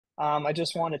I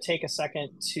just want to take a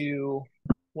second to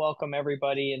welcome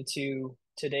everybody into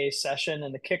today's session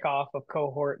and the kickoff of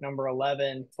cohort number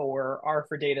 11 for R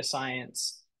for Data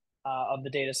Science of the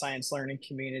data science learning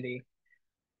community.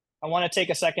 I want to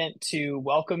take a second to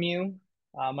welcome you.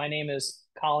 My name is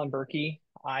Collin Berke.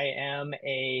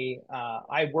 I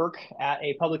work at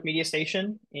a public media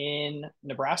station in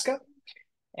Nebraska,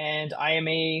 and I am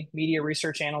a media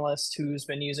research analyst who's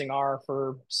been using R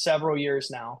for several years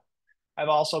now. I've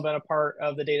also been a part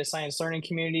of the data science learning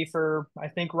community for, I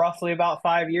think, roughly about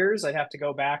 5 years. I'd have to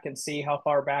go back and see how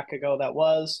far back ago that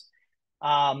was.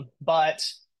 But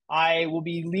I will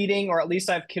be leading, or at least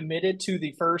I've committed to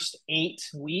the first 8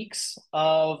 weeks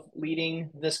of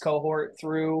leading this cohort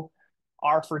through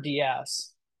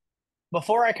R4DS.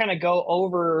 Before I kind of go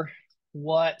over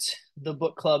what the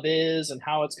book club is and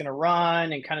how it's going to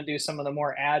run and kind of do some of the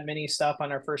more admin-y stuff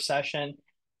on our first session,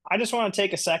 I just want to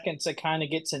take a second to kind of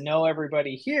get to know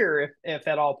everybody here, if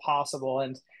at all possible.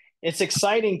 And it's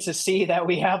exciting to see that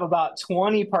we have about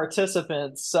 20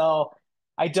 participants. So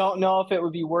I don't know if it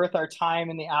would be worth our time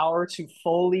in the hour to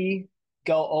fully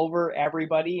go over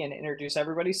everybody and introduce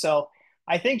everybody. So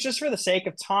I think just for the sake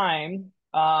of time,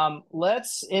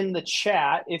 let's in the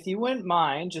chat, if you wouldn't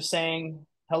mind just saying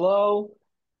hello,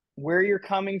 where you're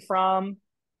coming from,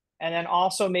 and then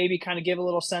also maybe kind of give a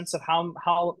little sense of how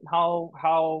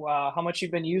much you've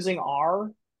been using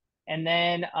R, and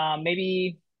then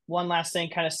maybe one last thing,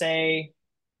 kind of say,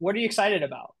 what are you excited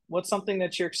about? What's something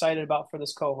that you're excited about for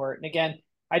this cohort? And again,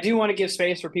 I do want to give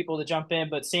space for people to jump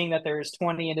in, but seeing that there's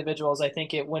 20 individuals, I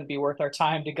think it wouldn't be worth our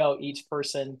time to go each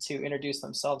person to introduce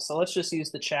themselves. So let's just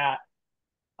use the chat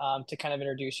to kind of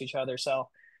introduce each other. So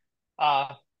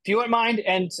if you wouldn't mind,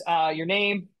 and your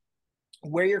name,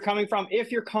 where you're coming from,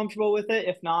 if you're comfortable with it.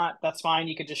 If not, that's fine.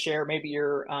 You could just share maybe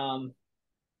your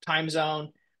time zone.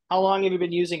 How long have you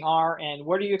been using R, and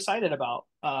what are you excited about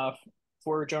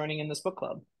for joining in this book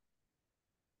club?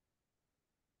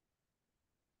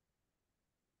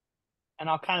 And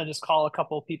I'll kind of just call a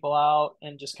couple of people out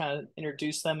and just kind of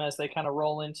introduce them as they kind of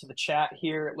roll into the chat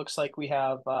here. It looks like we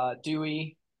have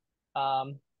Dewey,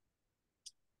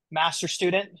 master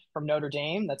student from Notre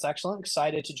Dame. That's excellent.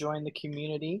 Excited to join the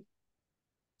community.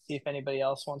 See if anybody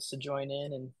else wants to join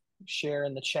in and share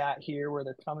in the chat here where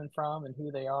they're coming from and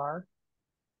who they are.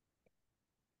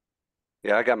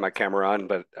 Yeah, I got my camera on,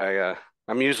 but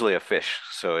I'm usually a fish.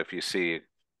 So if you see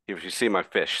my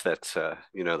fish, that's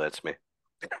that's me.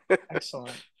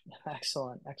 Excellent.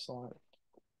 Excellent. Excellent.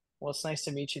 Well, it's nice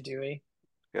to meet you, Dewey.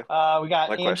 Yeah, We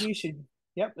got likewise. Angie.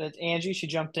 Yep, it's Angie. She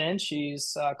jumped in.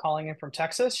 She's calling in from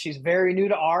Texas. She's very new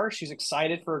to R. She's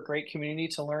excited for a great community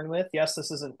to learn with. Yes,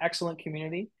 this is an excellent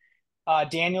community.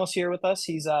 Daniel's here with us.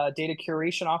 He's a data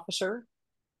curation officer,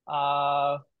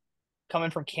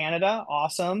 coming from Canada.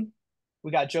 Awesome.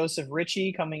 We got Joseph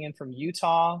Ritchie coming in from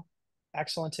Utah.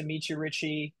 Excellent to meet you,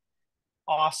 Ritchie.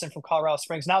 Austin from Colorado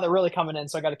Springs. Now they're really coming in,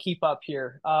 so I got to keep up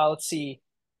here. Let's see.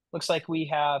 Looks like we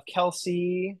have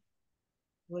Kelsey.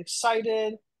 Really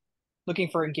excited. Looking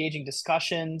for engaging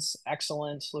discussions.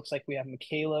 Excellent. Looks like we have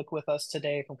Michaela with us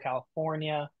today from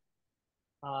California.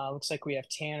 Looks like we have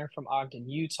Tanner from Ogden,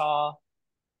 Utah.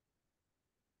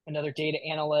 Another data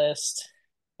analyst.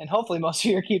 And hopefully most of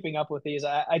you are keeping up with these.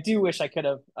 I do wish I could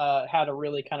have had a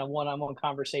really kind of one-on-one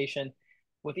conversation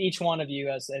with each one of you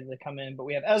as they come in. But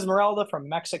we have Esmeralda from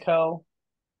Mexico.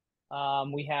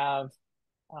 We have,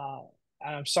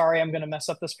 and I'm sorry, I'm going to mess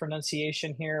up this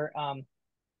pronunciation here.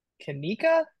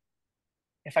 Kanika?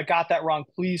 If I got that wrong,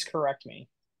 please correct me.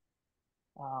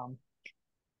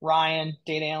 Ryan,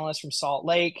 data analyst from Salt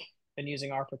Lake, been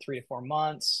using R for 3 to 4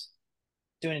 months.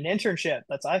 Doing an internship.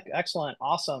 That's excellent.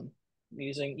 Awesome.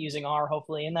 Using R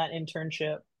hopefully in that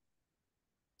internship.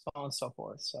 So on and so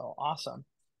forth. So awesome.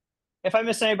 If I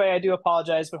missed anybody, I do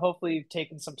apologize, but hopefully you've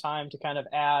taken some time to kind of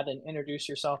add and introduce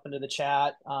yourself into the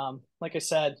chat. Like I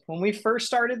said, when we first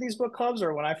started these book clubs,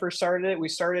 or when I first started it, we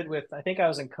started with, I think I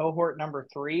was in cohort number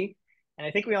 3, and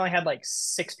I think we only had like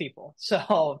 6 people.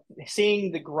 So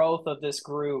seeing the growth of this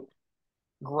group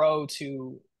grow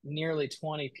to nearly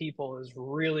 20 people is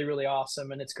really, really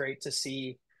awesome. And it's great to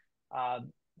see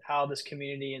how this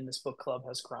community and this book club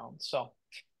has grown. So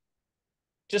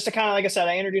just to kind of, like I said,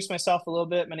 I introduced myself a little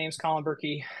bit. My name is Collin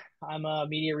Berke. I'm a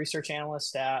media research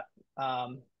analyst at a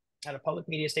public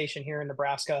media station here in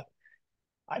Nebraska.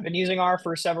 I've been using R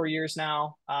for several years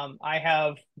now. I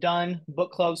have done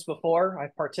book clubs before.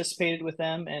 I've participated with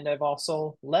them, and I've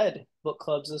also led book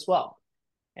clubs as well.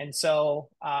 And so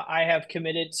I have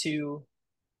committed to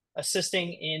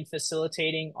assisting in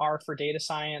facilitating R for data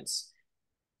science,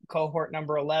 cohort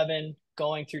number 11,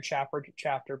 going through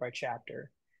chapter by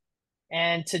chapter.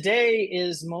 And today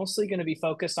is mostly going to be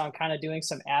focused on kind of doing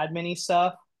some admin-y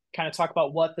stuff, kind of talk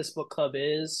about what this book club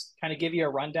is, kind of give you a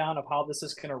rundown of how this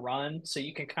is going to run so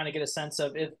you can kind of get a sense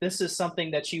of if this is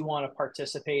something that you want to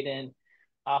participate in.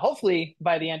 Hopefully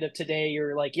by the end of today,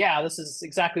 you're like, yeah, this is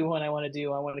exactly what I want to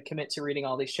do. I want to commit to reading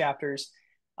all these chapters.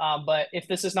 But if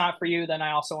this is not for you, then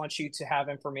I also want you to have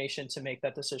information to make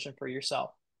that decision for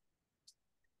yourself.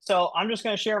 So I'm just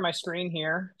going to share my screen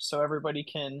here so everybody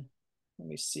can, let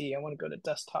me see. I want to go to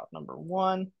desktop number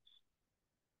 1,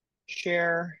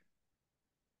 share.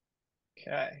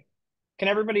 Okay. Can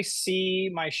everybody see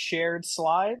my shared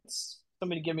slides?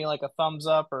 Somebody give me like a thumbs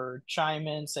up or chime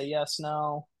in, say yes,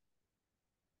 no.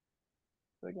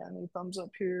 Do I got any thumbs up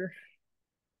here?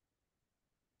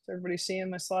 Is everybody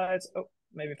seeing my slides? Oh,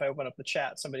 maybe if I open up the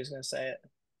chat, somebody's going to say it.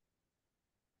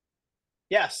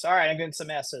 Yes. All right. I'm getting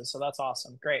some S's. So that's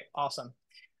awesome. Great. Awesome.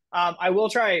 I will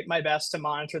try my best to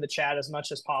monitor the chat as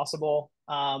much as possible.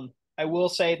 I will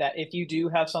say that if you do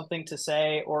have something to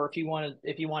say, or if you want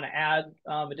to add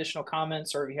additional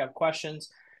comments, or if you have questions,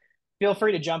 feel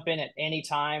free to jump in at any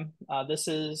time. This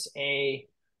is a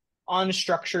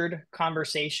unstructured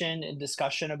conversation and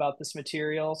discussion about this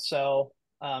material. So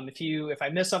if I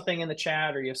miss something in the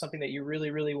chat, or you have something that you really,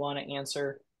 really want to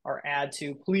answer or add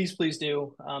to, please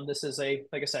do. This is like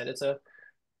I said, it's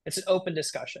an open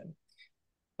discussion.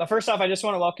 But first off, I just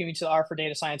want to welcome you to the R4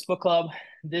 Data Science Book Club.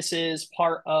 This is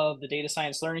part of the data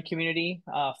science learning community,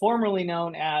 formerly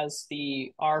known as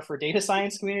the R4 Data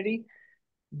Science community.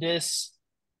 The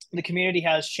community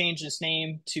has changed its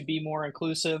name to be more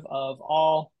inclusive of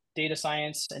all data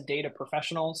science and data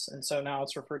professionals. And so now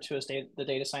it's referred to as the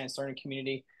data science learning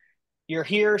community. You're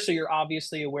here, so you're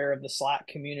obviously aware of the Slack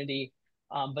community,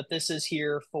 but this is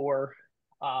here for,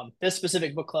 this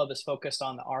specific book club is focused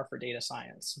on the R4 Data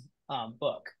Science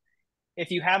book.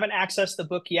 If you haven't accessed the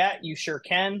book yet, you sure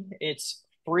can. It's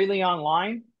freely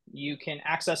online. You can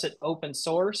access it open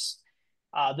source.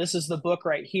 This is the book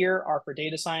right here, R4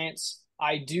 Data Science.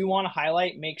 I do want to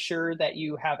highlight, make sure that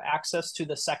you have access to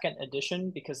the second edition,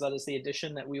 because that is the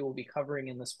edition that we will be covering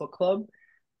in this book club.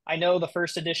 I know the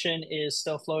first edition is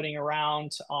still floating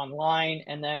around online.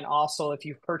 And then also if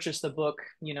you've purchased the book,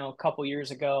 a couple years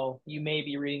ago, you may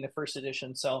be reading the first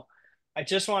edition. So I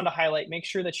just wanted to highlight, make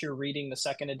sure that you're reading the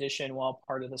second edition while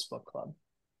part of this book club.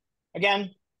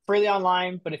 Again, freely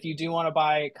online, but if you do want to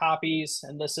buy copies,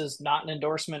 and this is not an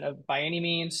endorsement of by any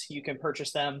means, you can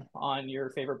purchase them on your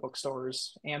favorite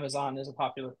bookstores. Amazon is a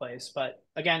popular place, but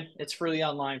again, it's freely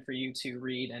online for you to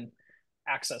read and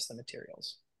access the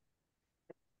materials.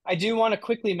 I do want to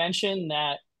quickly mention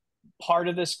that part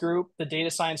of this group, the data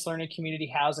science learning community,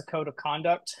 has a code of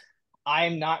conduct.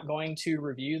 I'm not going to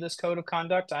review this code of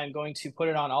conduct. I'm going to put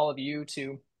it on all of you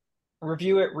to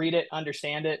review it, read it,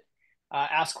 understand it,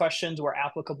 ask questions where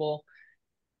applicable.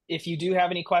 If you do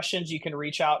have any questions, you can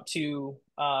reach out to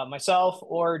myself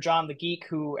or John the Geek,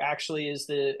 who actually is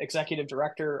the executive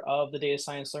director of the data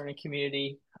science learning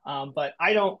community. But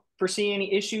I don't foresee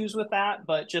any issues with that,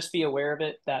 but just be aware of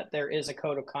it, that there is a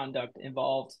code of conduct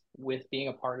involved with being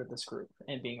a part of this group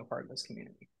and being a part of this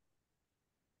community.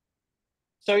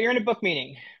 So you're in a book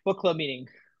club meeting.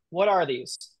 What are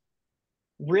these?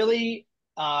 Really,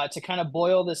 to kind of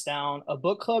boil this down, a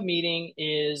book club meeting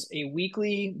is a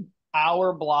weekly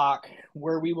hour block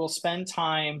where we will spend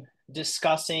time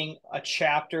discussing a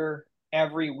chapter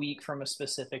every week from a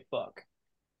specific book.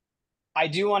 I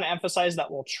do want to emphasize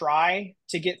that we'll try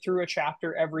to get through a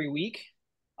chapter every week.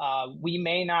 We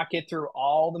may not get through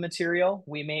all the material.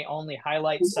 We may only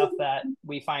highlight stuff that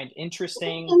we find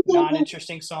interesting, not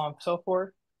interesting, so on and so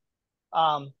forth.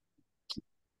 I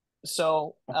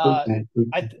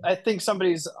think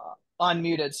somebody's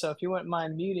unmuted. So if you wouldn't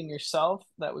mind muting yourself,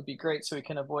 that would be great, so we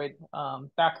can avoid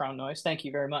background noise. Thank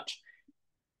you very much.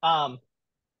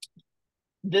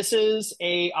 This is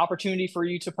an opportunity for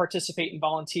you to participate and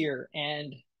volunteer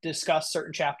and discuss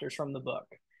certain chapters from the book.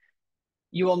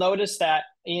 You will notice that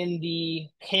in the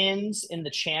pins in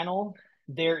the channel,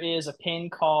 there is a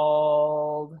pin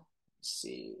called,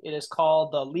 it is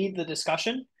called the Lead the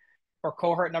Discussion for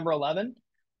cohort number 11.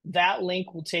 That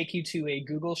link will take you to a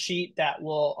Google Sheet that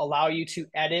will allow you to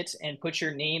edit and put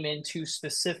your name into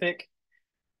specific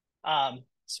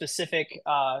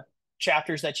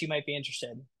chapters that you might be interested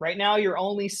in. Right now, you're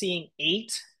only seeing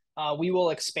 8. We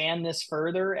will expand this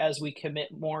further as we commit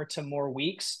more to more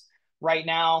weeks. Right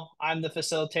now, I'm the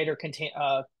facilitator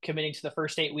committing to the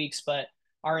first 8 weeks, but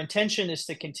our intention is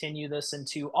to continue this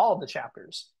into all of the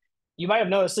chapters. You might have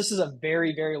noticed this is a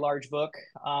very, very large book.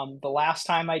 The last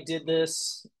time I did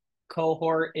this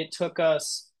cohort, it took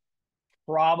us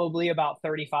probably about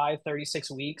 35, 36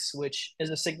 weeks, which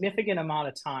is a significant amount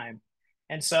of time.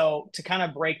 And so to kind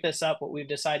of break this up, what we've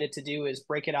decided to do is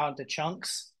break it out into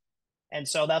chunks. And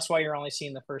so that's why you're only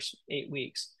seeing the first 8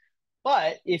 weeks.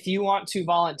 But if you want to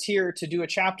volunteer to do a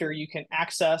chapter, you can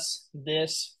access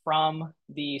this from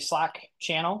the Slack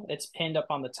channel. It's pinned up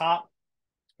on the top.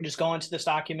 Just go into this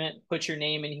document, put your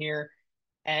name in here,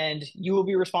 and you will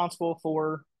be responsible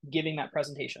for giving that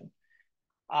presentation.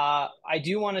 I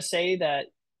do want to say that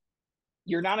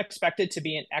you're not expected to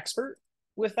be an expert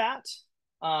with that.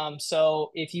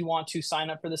 So if you want to sign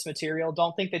up for this material,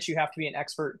 don't think that you have to be an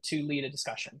expert to lead a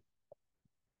discussion.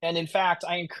 And in fact,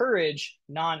 I encourage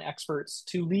non-experts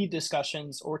to lead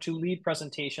discussions or to lead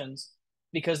presentations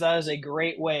because that is a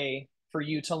great way for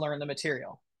you to learn the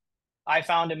material. I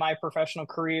found in my professional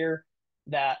career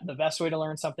that the best way to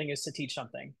learn something is to teach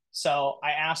something. So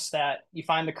I ask that you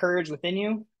find the courage within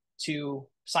you to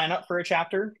sign up for a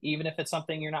chapter, even if it's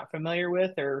something you're not familiar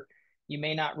with or you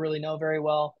may not really know very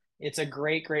well. It's a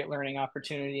great, great learning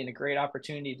opportunity and a great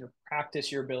opportunity to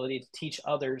practice your ability to teach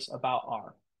others about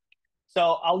R.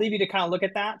 So I'll leave you to kind of look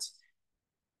at that.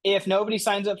 If nobody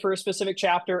signs up for a specific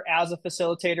chapter as a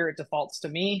facilitator, it defaults to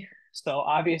me. So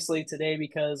obviously today,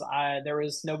 because there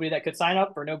was nobody that could sign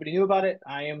up or nobody knew about it,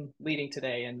 I am leading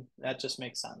today, and that just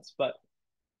makes sense. But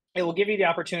it will give you the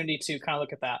opportunity to kind of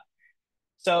look at that.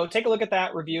 So take a look at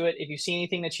that, review it. If you see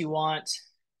anything that you want,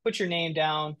 put your name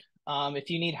down. If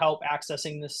you need help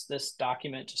accessing this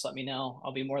document, just let me know.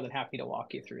 I'll be more than happy to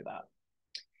walk you through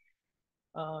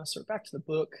that. So back to the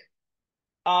book.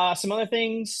 Some other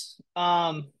things.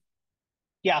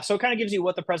 Yeah, so it kind of gives you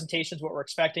what the presentation is, what we're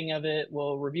expecting of it.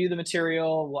 We'll review the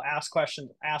material. We'll ask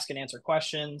and answer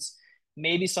questions.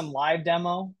 Maybe some live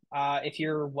demo. If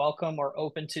you're welcome or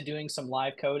open to doing some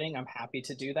live coding, I'm happy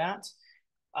to do that.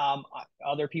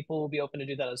 Other people will be open to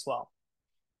do that as well.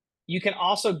 You can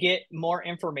also get more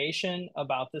information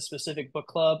about this specific book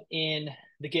club in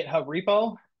the GitHub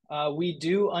repo. We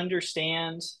do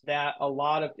understand that a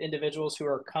lot of individuals who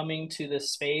are coming to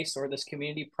this space or this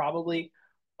community probably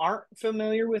aren't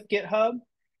familiar with GitHub.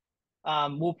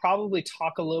 We'll probably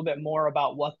talk a little bit more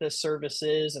about what this service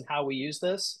is and how we use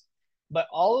this. But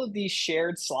all of these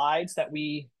shared slides that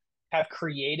we have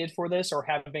created for this or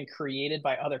have been created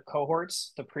by other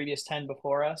cohorts, the previous 10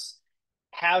 before us,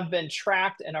 have been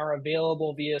tracked and are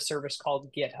available via a service called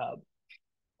GitHub.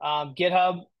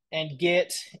 GitHub and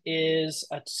Git is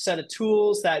a set of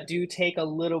tools that do take a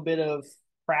little bit of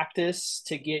practice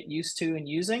to get used to and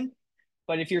using.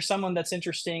 But if you're someone that's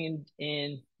interested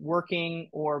in working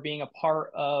or being a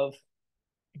part of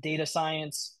data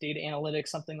science, data analytics,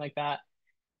 something like that,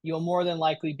 you'll more than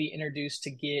likely be introduced to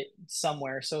Git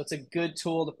somewhere. So it's a good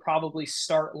tool to probably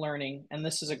start learning. And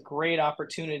this is a great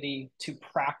opportunity to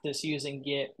practice using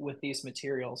Git with these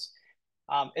materials.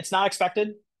 It's not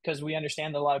expected because we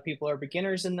understand that a lot of people are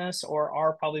beginners in this or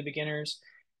are probably beginners.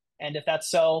 And if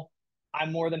that's so,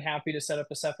 I'm more than happy to set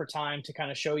up a separate time to kind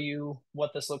of show you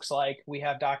what this looks like. We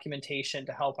have documentation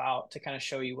to help out to kind of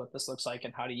show you what this looks like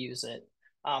and how to use it.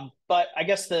 But I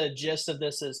guess the gist of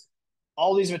this is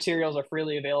all these materials are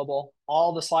freely available.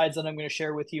 All the slides that I'm going to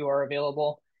share with you are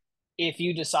available. If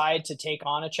you decide to take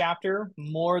on a chapter,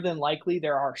 more than likely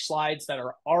there are slides that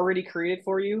are already created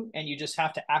for you and you just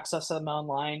have to access them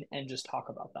online and just talk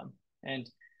about them. And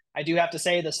I do have to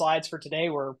say the slides for today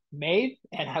were made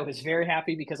and I was very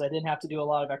happy because I didn't have to do a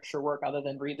lot of extra work other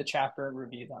than read the chapter and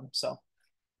review them. So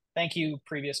thank you,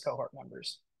 previous cohort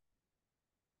members.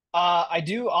 I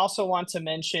do also want to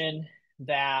mention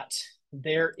that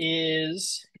there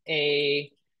is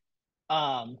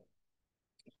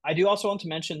I do also want to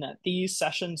mention that these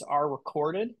sessions are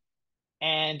recorded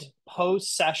and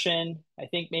post session, I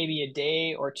think maybe a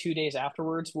day or 2 days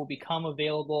afterwards, will become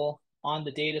available on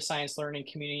the Data Science Learning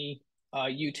Community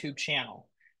YouTube channel.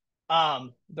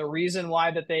 The reason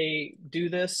why that they do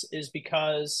this is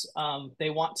because they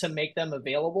want to make them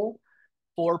available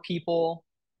for people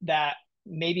that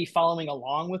may be following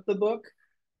along with the book,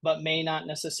 but may not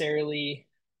necessarily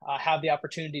have the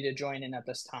opportunity to join in at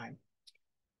this time.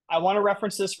 I want to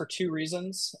reference this for 2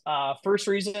 reasons. First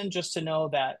reason, just to know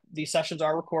that these sessions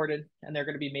are recorded and they're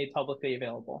going to be made publicly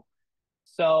available.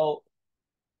 So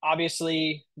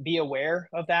obviously be aware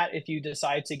of that if you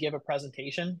decide to give a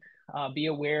presentation. Be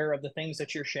aware of the things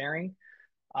that you're sharing.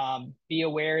 Be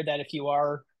aware that if you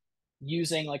are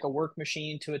using like a work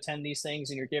machine to attend these things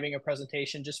and you're giving a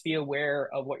presentation, just be aware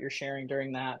of what you're sharing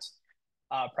during that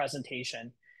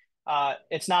presentation.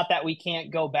 It's not that we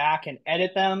can't go back and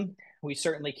edit them. We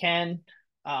certainly can,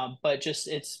 but just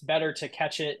it's better to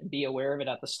catch it and be aware of it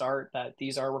at the start that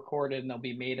these are recorded and they'll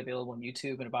be made available on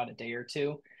YouTube in about a day or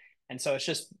 2. And so it's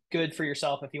just good for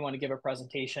yourself if you want to give a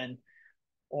presentation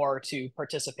or to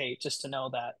participate, just to know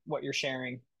that what you're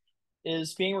sharing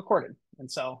is being recorded.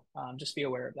 And so just be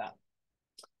aware of that.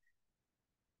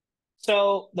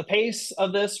 So the pace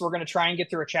of this, we're going to try and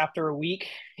get through a chapter a week.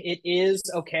 It is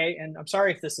okay. And I'm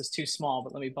sorry if this is too small,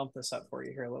 but let me bump this up for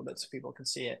you here a little bit so people can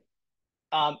see it.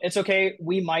 It's okay.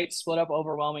 We might split up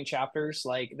overwhelming chapters.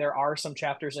 Like there are some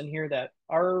chapters in here that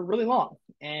are really long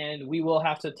and we will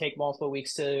have to take multiple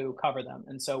weeks to cover them.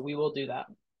 And so we will do that.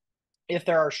 If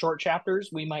there are short chapters,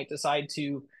 we might decide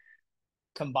to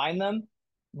combine them.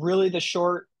 Really the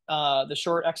short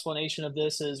explanation of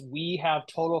this is we have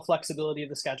total flexibility of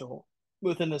the schedule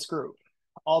within this group.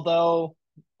 Although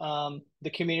the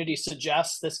community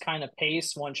suggests this kind of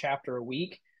pace, one chapter a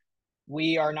week,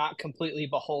 we are not completely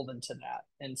beholden to that.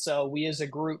 And so we as a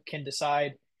group can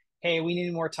decide, hey, we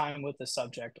need more time with this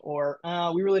subject, or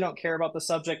we really don't care about the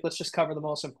subject. Let's just cover the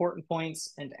most important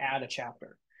points and add a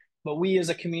chapter. But we as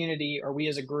a community or we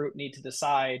as a group need to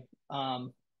decide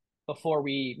before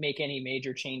we make any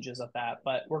major changes of that.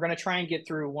 But we're going to try and get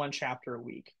through one chapter a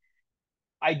week.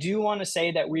 I do want to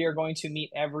say that we are going to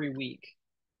meet every week.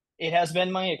 It has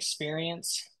been my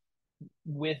experience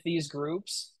with these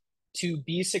groups to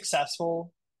be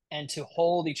successful and to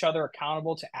hold each other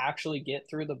accountable to actually get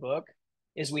through the book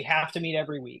is we have to meet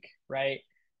every week, right?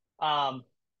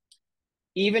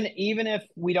 Even if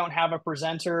we don't have a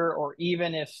presenter, or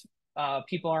even if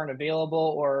people aren't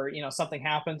available, or something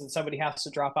happens and somebody has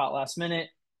to drop out last minute,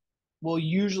 we'll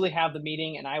usually have the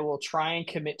meeting and I will try and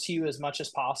commit to you as much as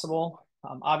possible.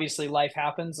 Obviously life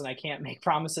happens and I can't make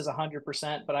promises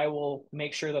 100%, but I will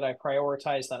make sure that I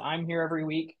prioritize that I'm here every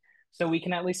week so we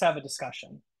can at least have a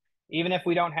discussion. Even if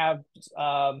we don't have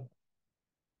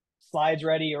slides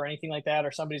ready or anything like that,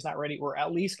 or somebody's not ready, we're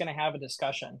at least going to have a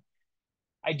discussion.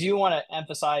 I do want to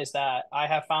emphasize that I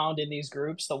have found in these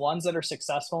groups, the ones that are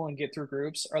successful and get through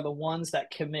groups are the ones that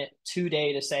commit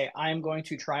today to say, I'm going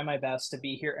to try my best to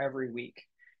be here every week.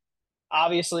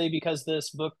 Obviously, because this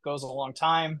book goes a long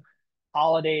time,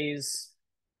 holidays,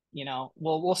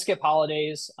 we'll skip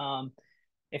holidays.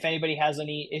 If anybody has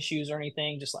any issues or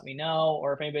anything, just let me know.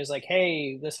 Or if anybody's like,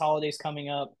 hey, this holiday's coming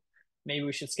up, maybe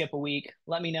we should skip a week,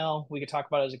 let me know. We can talk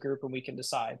about it as a group and we can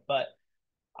decide. But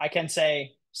I can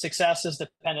say success is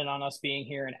dependent on us being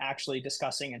here and actually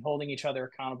discussing and holding each other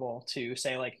accountable to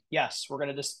say, like, yes, we're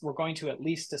going to at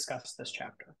least discuss this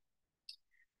chapter.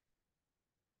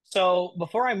 So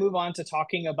before I move on to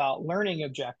talking about learning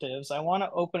objectives, I want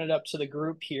to open it up to the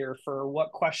group here for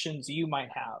what questions you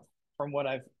might have from what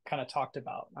I've kind of talked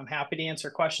about. I'm happy to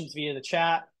answer questions via the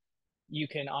chat. You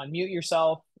can unmute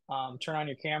yourself, turn on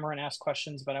your camera and ask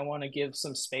questions, but I want to give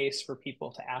some space for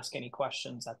people to ask any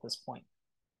questions at this point.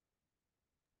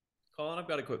 Colin, I've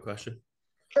got a quick question.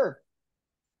 Sure.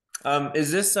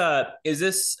 Is this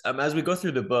as we go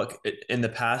through the book in the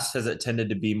past, has it tended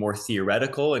to be more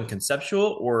theoretical and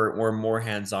conceptual, or more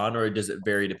hands-on, or does it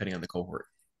vary depending on the cohort?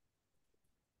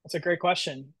 That's a great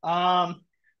question.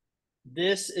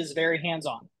 This is very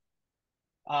hands-on.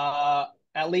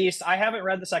 At least I haven't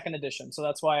read the second edition, so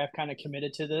that's why I've kind of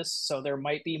committed to this. So there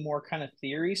might be more kind of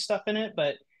theory stuff in it,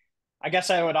 but I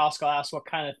guess I would also ask, what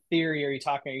kind of theory are you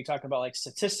talking? Are you talking about like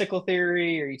statistical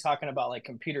theory? Are you talking about like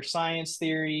computer science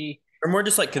theory? Or more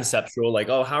just like conceptual, like,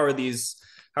 oh, how are these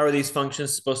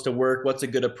functions supposed to work? What's a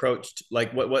good approach to,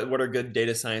 like, what are good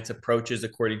data science approaches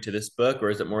according to this book? Or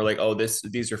is it more like, oh,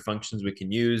 these are functions we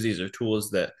can use, these are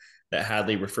tools that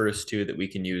Hadley refers to that we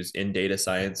can use in data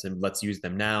science, and let's use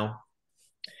them now?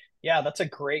 Yeah, that's a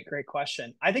great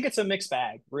question. I think it's a mixed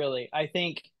bag, really.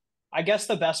 I guess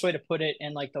the best way to put it,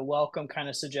 and like the welcome kind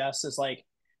of suggests, is like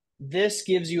this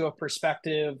gives you a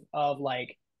perspective of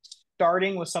like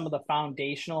starting with some of the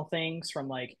foundational things from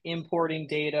like importing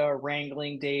data,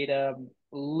 wrangling data,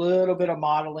 a little bit of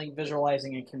modeling,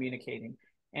 visualizing, and communicating.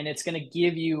 And it's going to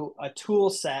give you a tool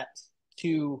set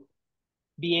to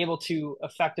be able to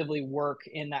effectively work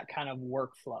in that kind of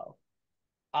workflow.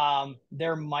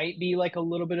 There might be like a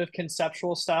little bit of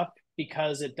conceptual stuff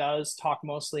because it does talk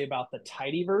mostly about the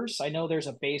tidyverse. I know there's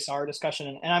a base R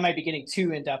discussion, and I might be getting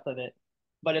too in depth of it,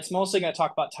 but it's mostly going to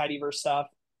talk about tidyverse stuff.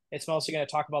 It's mostly going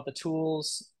to talk about the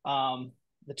tools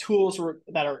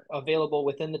that are available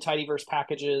within the tidyverse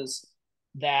packages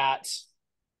that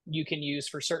you can use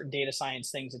for certain data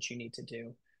science things that you need to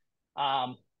do.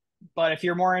 But if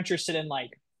you're more interested in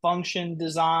like function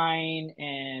design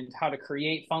and how to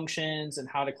create functions and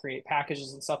how to create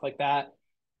packages and stuff like that,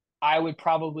 I would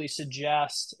probably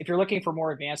suggest, if you're looking for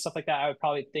more advanced stuff like that, I would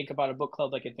probably think about a book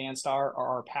club like Advanced R or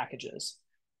R Packages.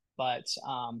 But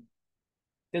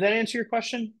did that answer your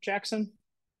question, Jackson?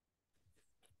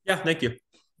 Yeah, thank you.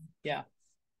 Yeah.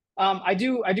 I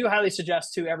do highly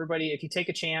suggest to everybody, if you take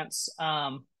a chance,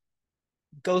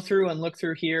 go through and look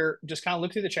through here, just kind of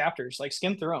look through the chapters, like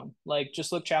skim through them, like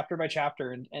just look chapter by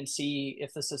chapter and see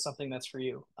if this is something that's for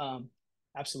you.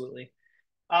 Absolutely.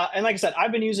 And like I said,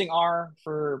 I've been using R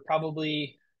for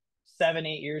probably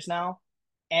 7-8 years now.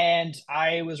 And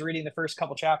I was reading the first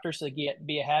couple chapters to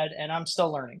be ahead, and I'm still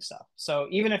learning stuff. So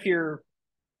even if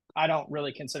I don't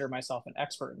really consider myself an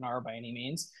expert in R by any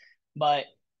means, but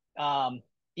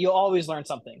you'll always learn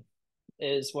something,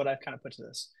 is what I've kind of put to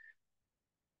this.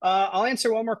 I'll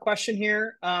answer one more question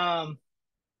here. How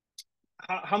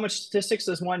much statistics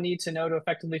does one need to know to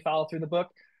effectively follow through the book?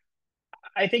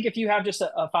 I think if you have just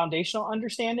a foundational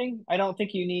understanding, I don't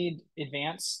think you need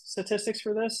advanced statistics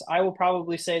for this. I will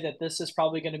probably say that this is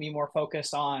probably going to be more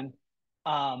focused on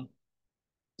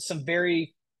some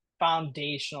very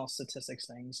foundational statistics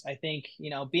things. I think,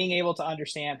 being able to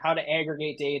understand how to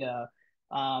aggregate data,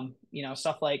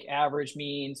 stuff like average,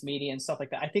 means, median, stuff like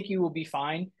that. I think you will be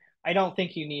fine. I don't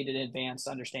think you need an advanced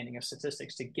understanding of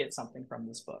statistics to get something from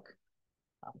this book.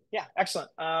 Yeah,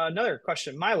 excellent. Another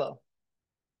question, Milo.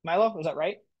 Milo, was that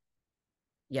right?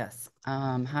 Yes.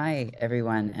 Hi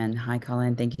everyone, and hi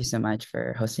Colin. Thank you so much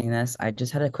for hosting this. I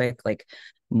just had a quick,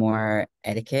 more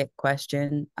etiquette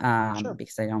question, Sure.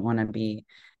 because I don't want to be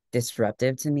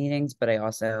disruptive to meetings, but I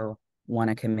also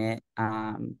want to commit,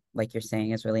 like you're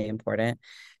saying is really important.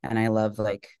 And I love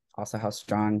also how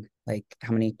strong,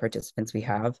 how many participants we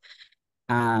have.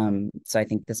 So I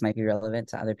think this might be relevant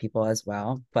to other people as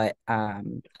well. But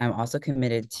I'm also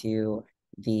committed to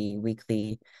the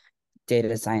weekly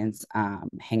data science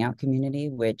hangout community,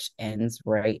 which ends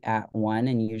right at 1,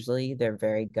 and usually they're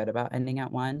very good about ending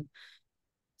at 1.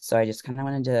 So I just kind of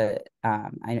wanted to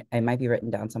I might be written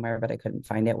down somewhere, but I couldn't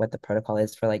find it, what the protocol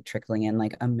is for trickling in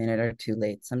a minute or two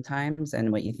late sometimes, and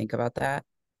what you think about that.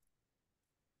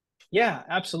 Yeah,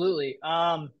 absolutely.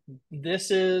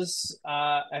 This is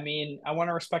I want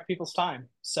to respect people's time.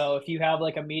 So if you have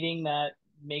a meeting that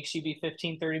makes you be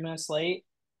 15-30 minutes late,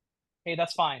 hey,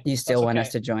 that's fine. You That's still want us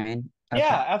okay. to join? Okay.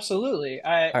 Yeah, absolutely.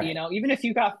 All right. Even if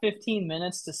you got 15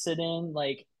 minutes to sit in,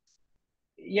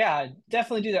 yeah,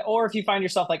 definitely do that. Or if you find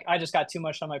yourself I just got too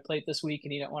much on my plate this week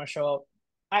and you don't want to show up,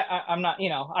 I'm not,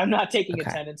 I'm not taking Okay.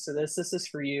 attendance to this. This is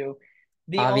for you.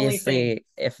 The only thing,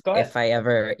 Obviously, go ahead. if I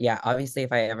ever, yeah, obviously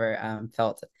if I ever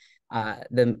felt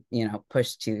the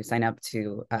push to sign up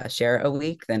to share a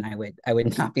week, then I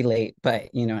would not be late,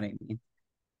 but you know what I mean.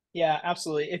 Yeah,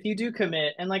 absolutely. If you do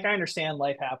commit, and I understand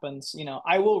life happens,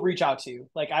 I will reach out to you.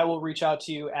 I will reach out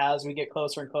to you as we get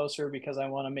closer and closer, because I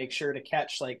want to make sure to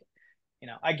catch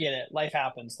I get it. Life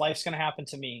happens. Life's going to happen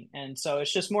to me. And so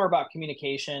it's just more about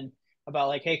communication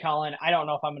about hey, Colin, I don't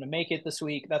know if I'm going to make it this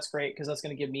week. That's great, because that's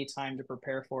going to give me time to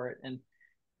prepare for it. And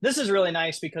this is really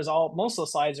nice because most of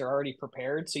the slides are already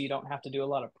prepared, so you don't have to do a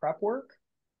lot of prep work.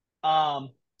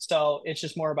 So it's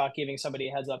just more about giving somebody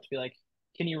a heads up to be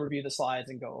can you review the slides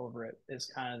and go over it, is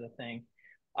kind of the thing.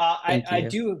 I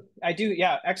do.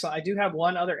 Yeah, excellent. I do have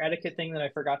one other etiquette thing that I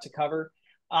forgot to cover.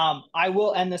 I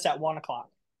will end this at 1:00.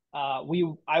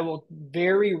 I will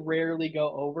very rarely go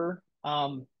over.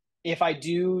 If I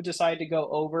do decide to go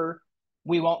over,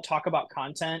 we won't talk about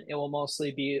content. It will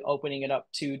mostly be opening it up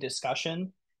to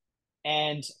discussion.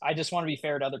 And I just want to be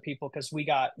fair to other people, because we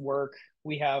got work,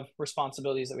 we have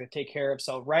responsibilities that we have to take care of.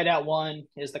 So right at 1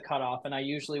 is the cutoff. And I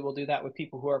usually will do that with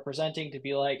people who are presenting, to be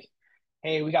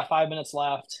hey, we got 5 minutes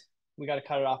left. We got to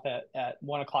cut it off at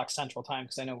 1:00 Central Time,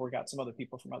 because I know we got some other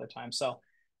people from other times. So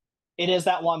it is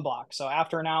that 1 block. So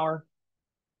after an hour,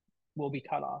 we'll be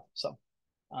cut off. So,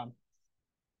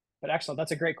 but excellent.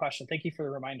 That's a great question. Thank you for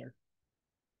the reminder.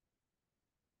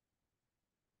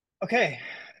 Okay.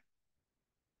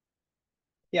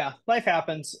 Yeah, life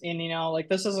happens. And,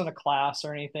 this isn't a class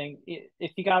or anything.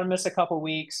 If you got to miss a couple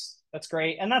weeks, that's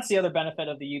great. And that's the other benefit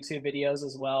of the YouTube videos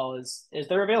as well, is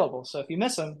they're available. So if you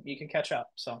miss them, you can catch up.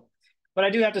 So, but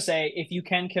I do have to say, if you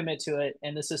can commit to it,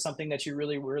 and this is something that you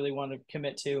really, really want to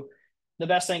commit to, the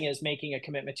best thing is making a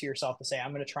commitment to yourself to say,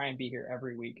 I'm going to try and be here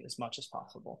every week as much as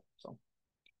possible. So,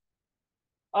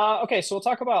 okay, so we'll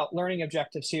talk about learning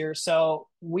objectives here. So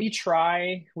we've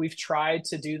tried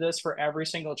to do this for every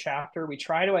single chapter. We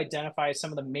try to identify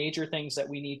some of the major things that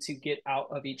we need to get out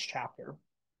of each chapter.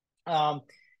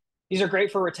 These are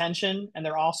great for retention, and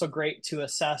they're also great to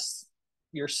assess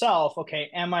yourself.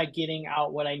 Okay, am I getting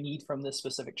out what I need from this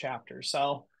specific chapter?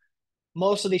 So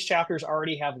most of these chapters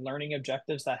already have learning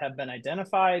objectives that have been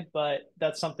identified, but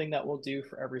that's something that we'll do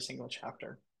for every single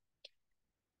chapter.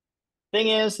 Thing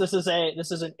is, this is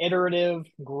an iterative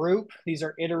group. These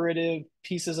are iterative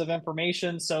pieces of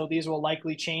information, so these will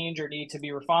likely change or need to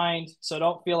be refined. So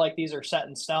don't feel like these are set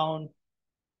in stone.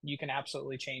 you can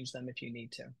absolutely change them if you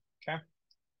need to. Okay.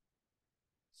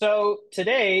 So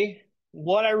today,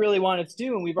 what I really wanted to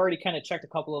do, and we've already kind of checked a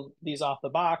couple of these off the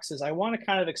box, is I want to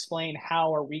kind of explain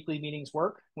how our weekly meetings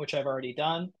work, which I've already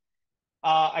done.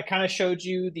 I kind of showed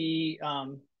you the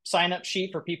sign up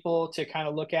sheet for people to kind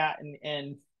of look at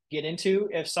and get into.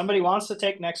 If somebody wants to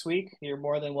take next week, you're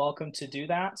more than welcome to do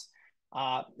that.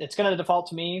 It's going to default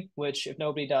to me, which if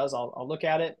nobody does, I'll look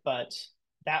at it. But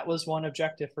that was one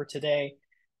objective for today.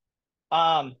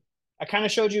 I kind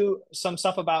of showed you some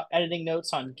stuff about editing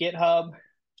notes on GitHub,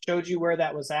 showed you where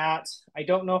that was at. I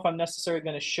don't know if I'm necessarily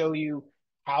going to show you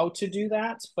how to do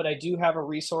that, but I do have a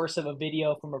resource of a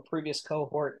video from a previous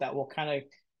cohort that will kind of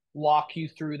walk you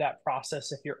through that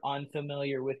process if you're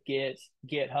unfamiliar with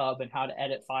GitHub and how to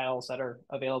edit files that are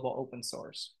available open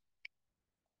source.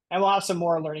 And we'll have some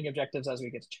more learning objectives as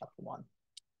we get to chapter 1.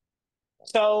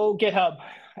 So GitHub.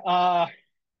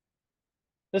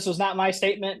 This was not my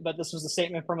statement, but this was a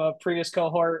statement from a previous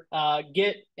cohort.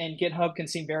 Git and GitHub can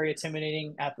seem very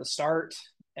intimidating at the start.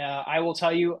 I will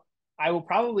tell you, I will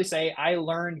probably say I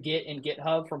learned Git and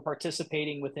GitHub from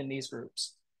participating within these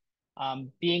groups.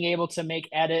 Being able to make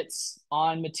edits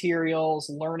on materials,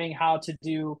 learning how to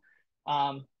do,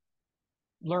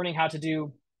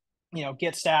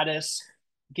 Git status,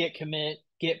 Git commit,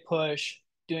 Git push,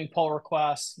 doing pull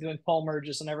requests, doing pull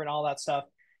merges and all that stuff.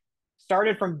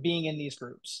 Started from being in these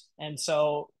groups. And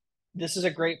so this is a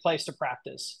great place to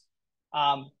practice.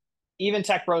 Even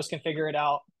tech bros can figure it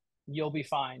out. You'll be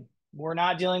fine. We're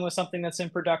not dealing with something that's in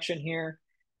production here.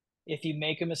 If you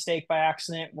make a mistake by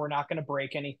accident, we're not going to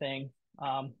break anything.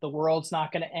 The world's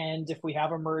not going to end if we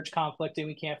have a merge conflict and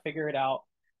we can't figure it out.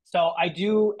 So I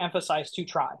do emphasize to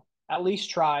try, at least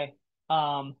try,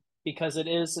 because it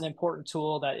is an important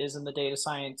tool that is in the data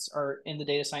science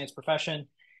profession.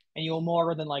 And you'll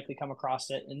more than likely come across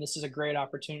it. And this is a great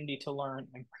opportunity to learn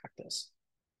and practice.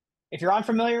 If you're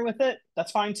unfamiliar with it,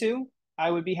 that's fine too.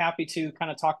 I would be happy to kind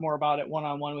of talk more about it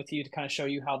one-on-one with you to kind of show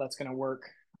you how that's going to work.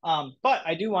 But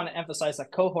I do want to emphasize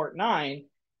that Cohort 9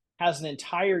 has an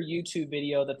entire YouTube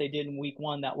video that they did in week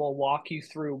 1 that will walk you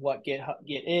through what Git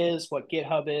is, what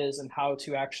GitHub is, and how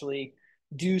to actually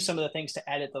do some of the things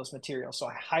to edit those materials. So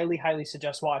I highly, highly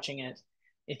suggest watching it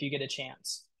if you get a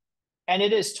chance. And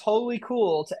it is totally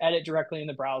cool to edit directly in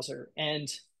the browser. And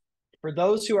for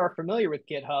those who are familiar with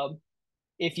GitHub,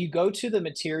 if you go to the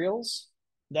materials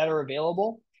that are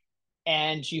available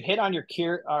and you hit on your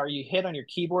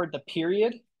keyboard the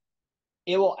period,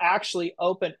 it will actually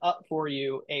open up for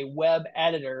you a web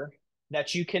editor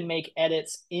that you can make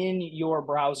edits in your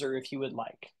browser if you would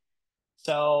like.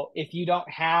 So if you don't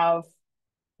have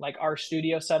like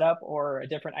RStudio set up or a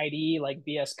different IDE like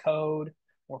VS Code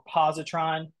or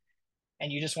Positron,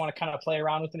 and you just want to kind of play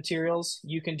around with the materials,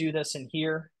 you can do this in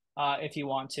here if you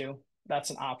want to.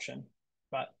 That's an option.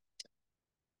 But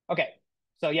okay,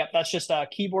 so yep, that's just a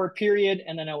keyboard period,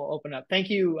 and then it will open up.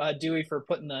 Thank you, Dewey, for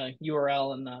putting the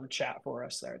URL in the chat for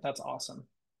us there. That's awesome.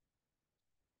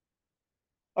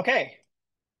 Okay,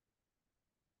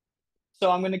 so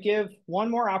I'm going to give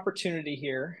one more opportunity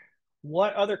here.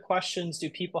 What other questions do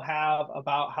people have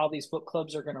about how these book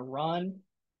clubs are going to run?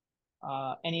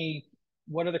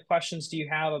 What other questions do you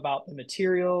have about the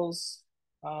materials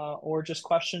or just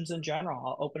questions in general?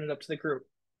 I'll open it up to the group.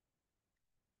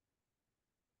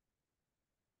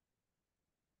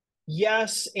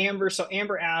 Yes, Amber. So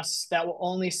Amber asks, that will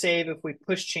only save if we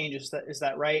push changes. Is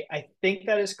that right? I think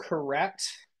that is correct.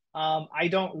 I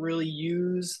don't really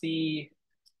use the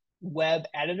web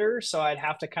editor, so I'd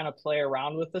have to kind of play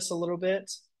around with this a little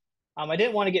bit. I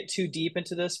didn't want to get too deep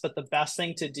into this, but the best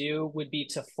thing to do would be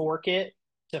to fork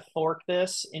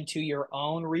this into your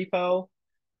own repo,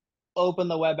 open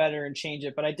the web editor and change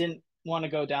it. But I didn't want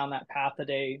to go down that path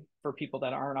today for people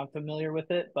that aren't unfamiliar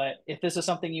with it. But if this is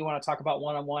something you want to talk about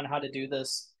one-on-one, how to do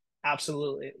this,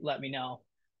 absolutely let me know.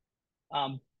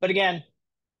 But again,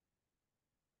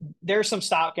 there's some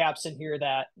stopgaps in here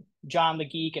that John the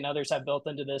Geek and others have built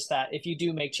into this that if you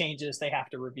do make changes, they have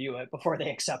to review it before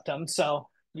they accept them. So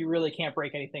you really can't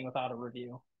break anything without a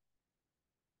review.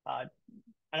 And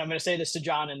I'm going to say this to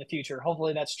John in the future.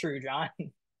 Hopefully that's true, John.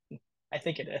 I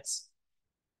think it is.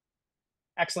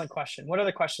 Excellent question. What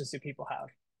other questions do people have?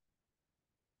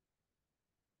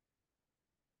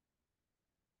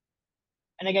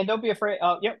 And again, don't be afraid.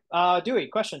 Oh, yep. Dewey,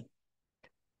 question.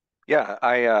 Yeah,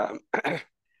 I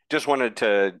just wanted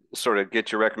to sort of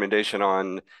get your recommendation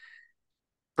on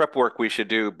prep work we should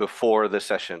do before the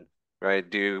session, right?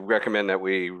 Do you recommend that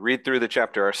we read through the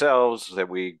chapter ourselves, that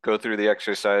we go through the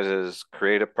exercises,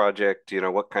 create a project?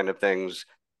 What kind of things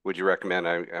would you recommend?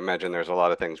 I imagine there's a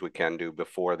lot of things we can do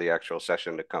before the actual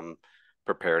session to come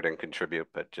prepared and contribute,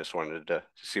 but just wanted to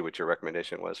see what your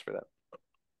recommendation was for that.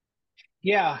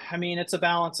 Yeah, I mean, it's a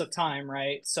balance of time,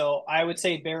 right? So I would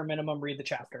say bare minimum, read the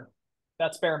chapter.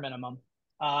 That's bare minimum.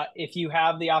 If you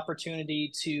have the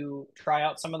opportunity to try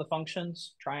out some of the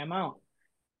functions, try them out.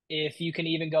 If you can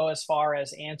even go as far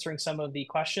as answering some of the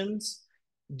questions,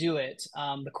 do it.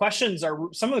 Some of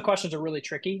the questions are really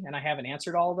tricky, and I haven't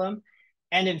answered all of them.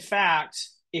 And in fact,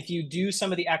 if you do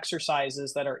some of the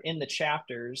exercises that are in the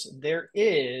chapters, there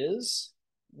is,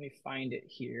 let me find it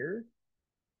here.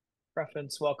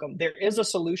 Preference, welcome. There is a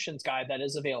solutions guide that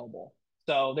is available.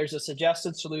 So there's a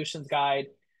suggested solutions guide.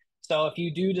 So if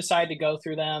you do decide to go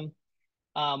through them,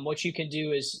 what you can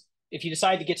do is, if you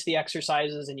decide to get to the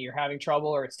exercises and you're having trouble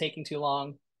or it's taking too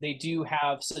long, they do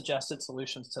have suggested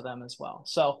solutions to them as well.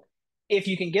 So if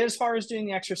you can get as far as doing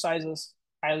the exercises,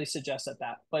 highly suggest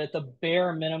that. But at the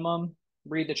bare minimum,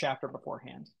 read the chapter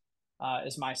beforehand,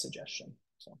 is my suggestion.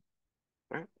 So,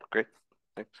 all right, great,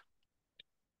 thanks.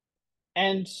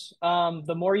 And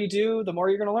the more you do, the more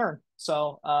you're going to learn.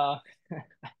 So I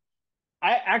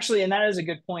actually, and that is a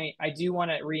good point. I do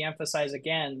want to reemphasize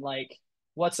again, like,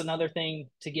 what's another thing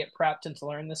to get prepped and to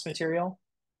learn this material?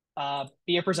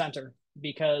 Be a presenter,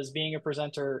 because being a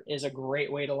presenter is a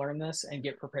great way to learn this and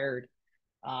get prepared.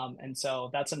 And so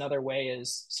that's another way,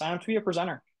 is sign up to be a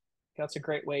presenter. That's a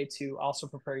great way to also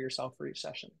prepare yourself for each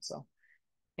session. So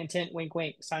hint, hint, wink,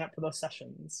 wink, sign up for those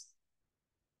sessions.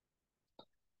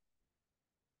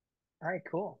 All right,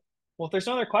 cool. Well, if there's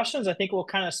no other questions, I think we'll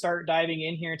kind of start diving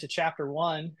in here into chapter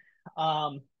 1.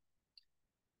 I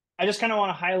just kind of want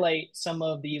to highlight some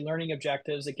of the learning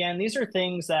objectives. Again, these are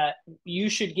things that you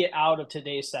should get out of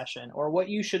today's session, or what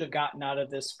you should have gotten out of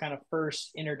this kind of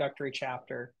first introductory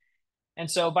chapter. And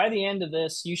so by the end of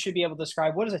this, you should be able to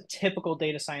describe, what does a typical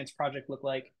data science project look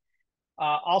like?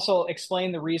 Also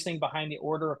explain the reasoning behind the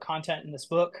order of content in this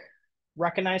book,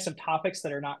 recognize some topics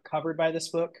that are not covered by this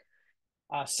book,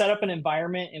 set up an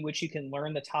environment in which you can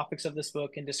learn the topics of this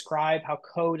book, and describe how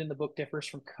code in the book differs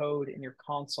from code in your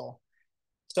console.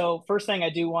 So first thing I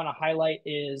do want to highlight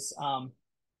is,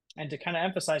 and to kind of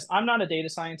emphasize, I'm not a data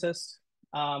scientist.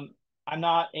 I'm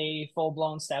not a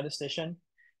full-blown statistician.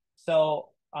 So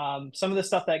some of the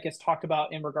stuff that gets talked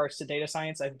about in regards to data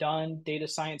science, I've done data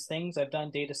science things, I've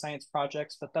done data science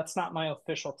projects, but that's not my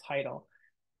official title.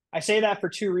 I say that for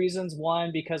 2 reasons.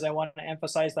 One, because I want to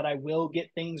emphasize that I will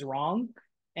get things wrong,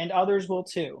 and others will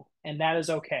too. And that is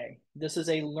okay. This is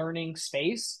a learning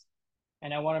space,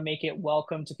 and I want to make it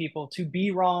welcome to people to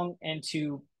be wrong and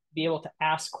to be able to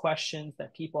ask questions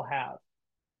that people have.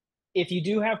 If you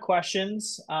do have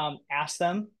questions, ask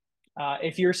them.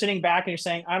 If you're sitting back and you're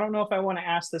saying, I don't know if I want to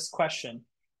ask this question,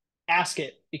 ask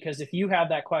it, because if you have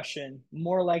that question,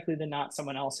 more likely than not,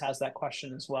 someone else has that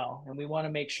question as well. And we want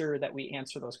to make sure that we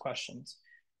answer those questions.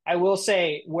 I will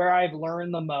say, where I've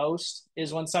learned the most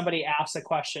is when somebody asks a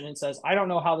question and says, I don't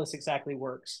know how this exactly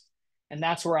works. And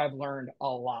that's where I've learned a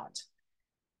lot.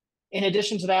 In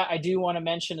addition to that, I do want to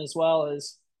mention as well,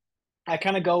 is I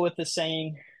kind of go with the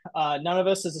saying, none of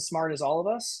us is as smart as all of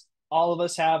us. All of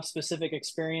us have specific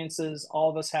experiences. All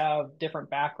of us have different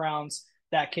backgrounds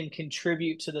that can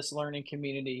contribute to this learning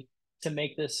community to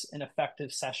make this an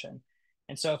effective session.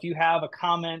 And so if you have a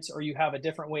comment or you have a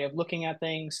different way of looking at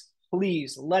things,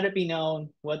 please let it be known,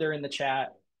 whether in the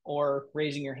chat or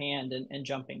raising your hand and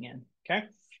jumping in, okay?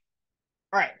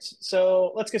 All right,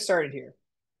 so let's get started here.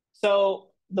 So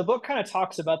the book kind of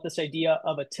talks about this idea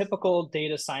of a typical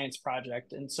data science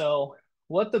project. And so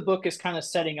what the book is kind of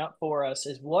setting up for us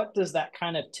is, what does that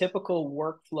kind of typical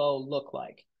workflow look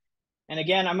like? And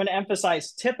again, I'm going to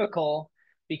emphasize typical,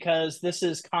 because this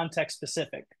is context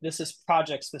specific. This is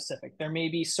project specific. There may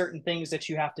be certain things that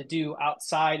you have to do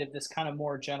outside of this kind of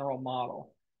more general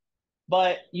model.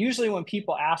 But usually when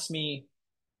people ask me,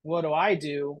 what do I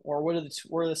do? Or what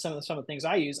are some of the things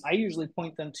I use? I usually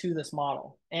point them to this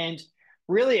model. And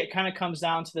really, it kind of comes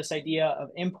down to this idea of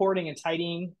importing and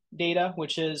tidying data,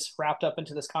 which is wrapped up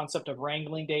into this concept of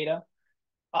wrangling data.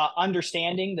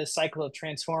 Understanding the cycle of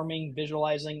transforming,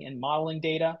 visualizing, and modeling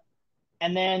data.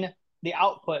 And then the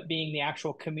output being the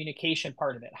actual communication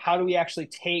part of it. How do we actually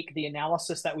take the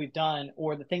analysis that we've done,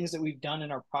 or the things that we've done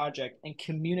in our project, and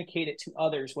communicate it to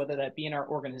others, whether that be in our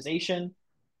organization,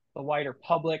 the wider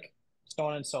public, so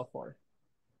on and so forth.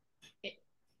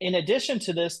 In addition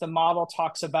to this, the model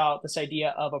talks about this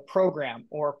idea of a program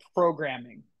or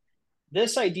programming.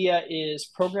 This idea is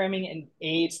programming and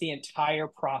aids the entire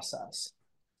process.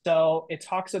 So it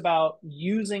talks about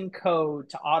using code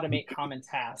to automate common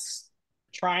tasks,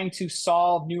 trying to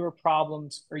solve newer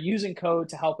problems, or using code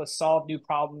to help us solve new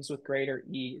problems with greater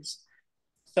ease.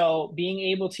 So being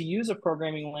able to use a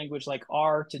programming language like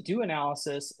R to do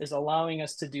analysis is allowing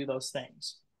us to do those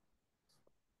things.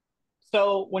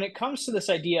 So when it comes to this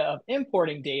idea of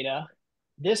importing data,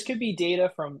 this could be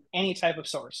data from any type of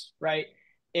source, right?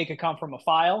 It could come from a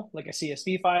file, like a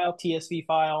CSV file, TSV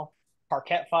file,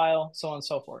 Parquet file, so on and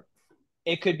so forth.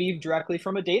 It could be directly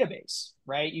from a database,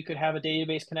 right? You could have a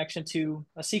database connection to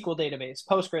a SQL database,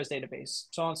 Postgres database,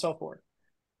 so on and so forth.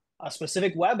 A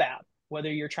specific web app,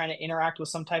 whether you're trying to interact with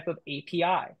some type of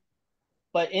API.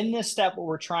 But in this step, what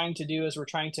we're trying to do is we're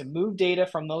trying to move data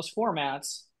from those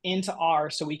formats into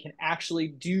R so we can actually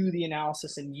do the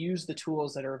analysis and use the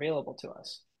tools that are available to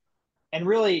us. And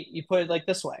really, you put it like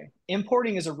this way,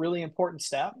 importing is a really important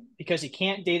step because you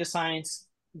can't data science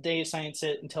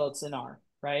it until it's in R,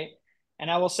 right? And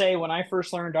I will say when I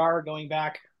first learned R going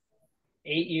back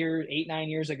 9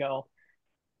 years ago,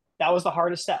 that was the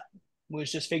hardest step,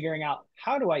 was just figuring out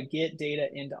how do I get data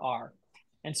into R?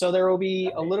 And so there will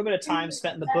be a little bit of time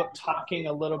spent in the book talking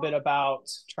a little bit about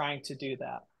trying to do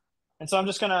that. And so I'm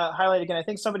just going to highlight again. I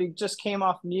think somebody just came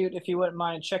off mute. If you wouldn't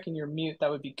mind checking your mute,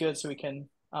 that would be good so we can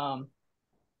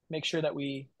make sure that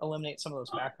we eliminate some of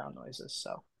those background noises.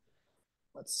 So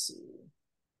let's see.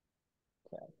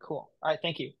 Okay, cool. All right,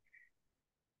 thank you.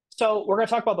 So we're going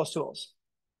to talk about those tools.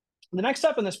 The next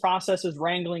step in this process is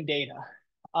wrangling data.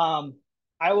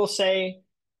 I will say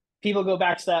people go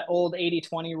back to that old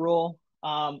 80-20 rule.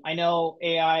 I know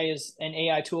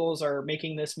AI tools are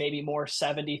making this maybe more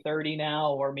 70-30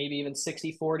 now, or maybe even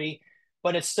 60-40,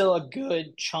 but it's still a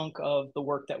good chunk of the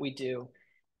work that we do.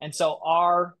 And so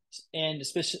R and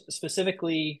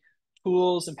specifically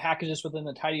tools and packages within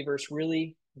the tidyverse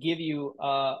really give you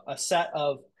a set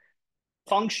of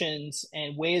functions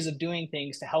and ways of doing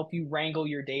things to help you wrangle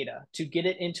your data, to get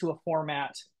it into a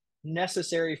format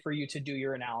necessary for you to do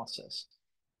your analysis.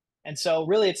 And so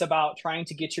really it's about trying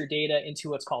to get your data into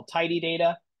what's called tidy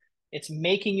data. It's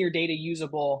making your data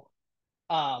usable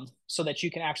so that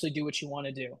you can actually do what you want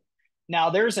to do. Now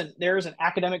there's an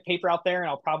academic paper out there, and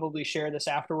I'll probably share this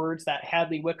afterwards, that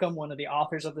Hadley Wickham, one of the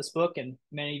authors of this book, and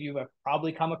many of you have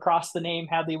probably come across the name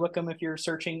Hadley Wickham if you're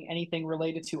searching anything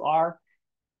related to R.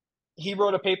 He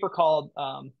wrote a paper called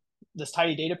this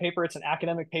tidy data paper. It's an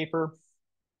academic paper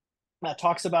that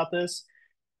talks about this.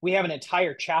 We have an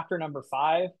entire chapter number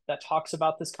 5 that talks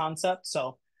about this concept.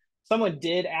 So someone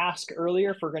did ask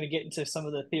earlier if we're going to get into some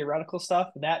of the theoretical stuff.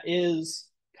 That is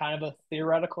kind of a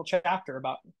theoretical chapter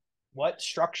about what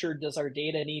structure does our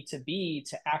data need to be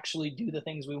to actually do the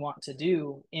things we want to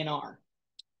do in R.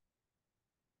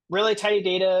 Really tidy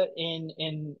data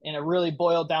in a really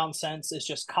boiled down sense is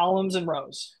just columns and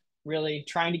rows. Really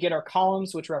trying to get our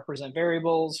columns, which represent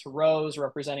variables, rows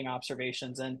representing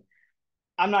observations. And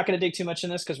I'm not going to dig too much in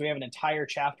this because we have an entire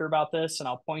chapter about this, and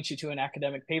I'll point you to an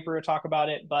academic paper to talk about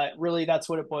it. But really, that's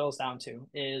what it boils down to,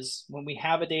 is when we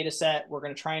have a data set, we're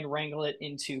going to try and wrangle it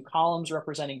into columns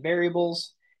representing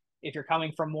variables. If you're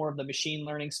coming from more of the machine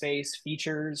learning space,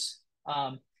 features,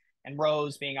 and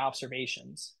rows being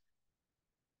observations.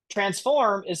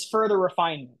 Transform is further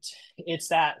refinement. It's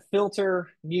that filter,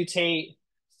 mutate,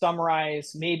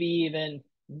 summarize, maybe even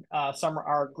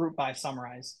group by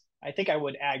summarize. I think I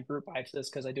would add group by to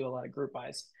this because I do a lot of group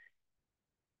bys.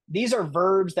 These are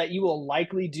verbs that you will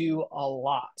likely do a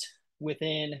lot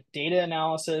within data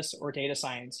analysis or data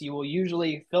science. You will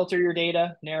usually filter your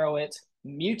data, narrow it,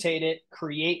 mutate it,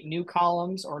 create new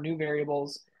columns or new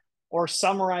variables, or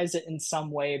summarize it in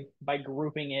some way by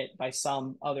grouping it by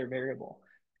some other variable.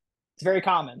 It's very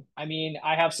common. I mean,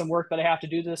 I have some work that I have to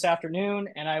do this afternoon,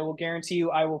 and I will guarantee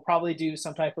you I will probably do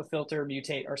some type of filter,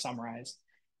 mutate, or summarize.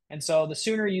 And so the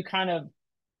sooner you kind of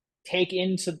take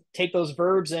those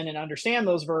verbs in and understand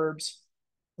those verbs,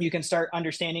 you can start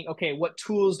understanding, okay, what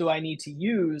tools do I need to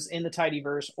use in the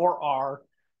tidyverse or R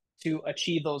to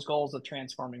achieve those goals of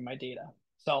transforming my data?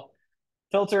 So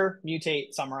filter,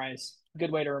 mutate, summarize.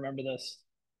 Good way to remember this.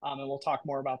 And we'll talk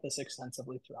more about this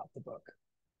extensively throughout the book.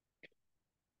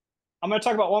 I'm going to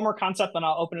talk about one more concept, and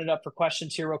I'll open it up for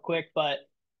questions here real quick. But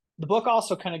the book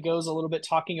also kind of goes a little bit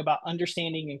talking about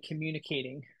understanding and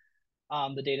communicating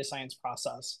the data science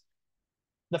process.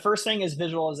 The first thing is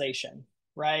visualization,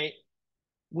 right?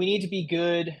 We need to be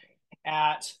good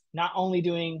at not only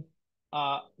doing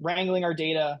wrangling our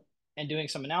data and doing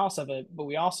some analysis of it, but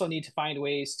we also need to find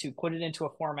ways to put it into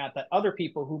a format that other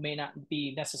people who may not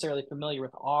be necessarily familiar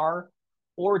with R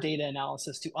or data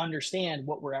analysis to understand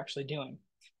what we're actually doing.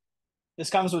 This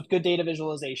comes with good data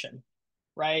visualization,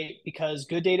 right? Because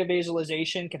good data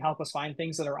visualization can help us find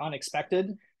things that are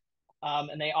unexpected.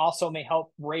 And they also may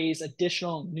help raise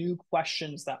additional new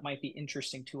questions that might be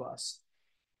interesting to us.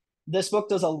 This book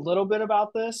does a little bit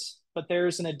about this, but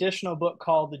there's an additional book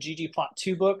called the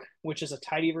ggplot2 book, which is a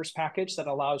tidyverse package that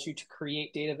allows you to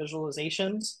create data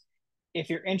visualizations. If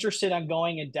you're interested in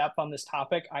going in depth on this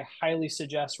topic, I highly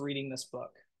suggest reading this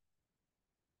book.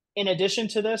 In addition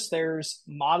to this, there's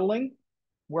modeling,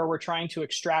 where we're trying to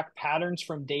extract patterns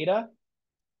from data.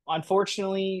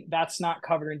 Unfortunately, that's not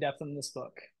covered in depth in this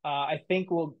book. I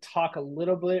think we'll talk a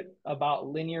little bit about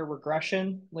linear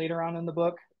regression later on in the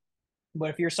book.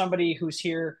 But if you're somebody who's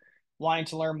here wanting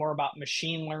to learn more about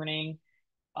machine learning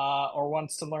or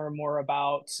wants to learn more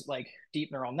about like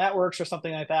deep neural networks or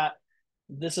something like that,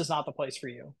 this is not the place for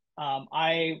you.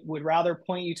 I would rather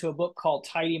point you to a book called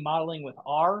Tidy Modeling with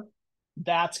R.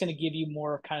 That's going to give you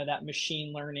more of kind of that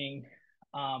machine learning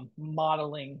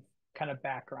modeling kind of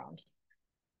background.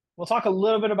 We'll talk a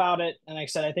little bit about it. And like I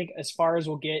said, I think as far as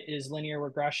we'll get is linear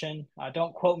regression.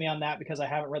 Don't quote me on that because I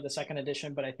haven't read the second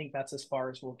edition, but I think that's as far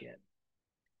as we'll get.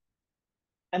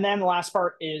 And then the last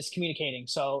part is communicating.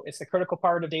 So it's the critical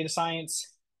part of data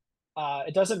science.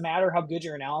 It doesn't matter how good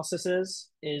your analysis is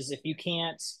if you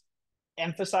can't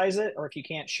emphasize it or if you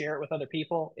can't share it with other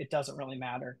people, it doesn't really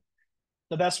matter.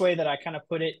 The best way that I kind of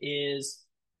put it is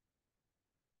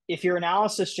if your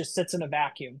analysis just sits in a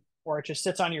vacuum or it just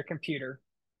sits on your computer,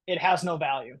 it has no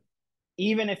value.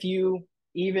 Even if you,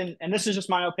 and this is just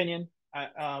my opinion,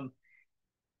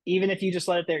 even if you just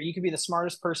let it there, you could be the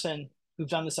smartest person who's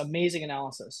done this amazing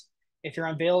analysis. If you're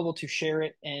unavailable to share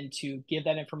it and to give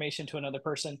that information to another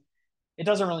person, it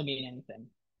doesn't really mean anything.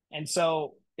 And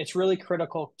so it's really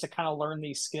critical to kind of learn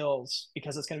these skills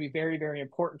because it's going to be very, very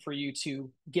important for you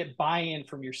to get buy-in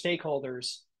from your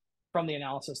stakeholders from the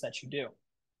analysis that you do.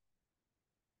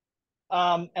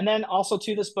 And then also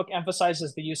too, this book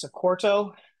emphasizes the use of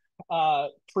Quarto.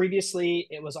 Previously,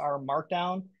 it was R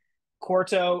Markdown.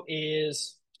 Quarto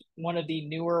is one of the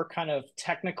newer kind of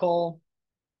technical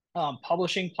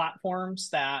publishing platforms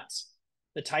that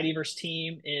the Tidyverse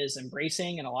team is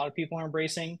embracing and a lot of people are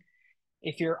embracing.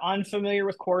 If you're unfamiliar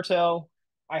with Quarto,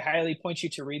 I highly point you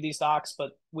to read these docs,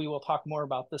 but we will talk more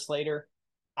about this later.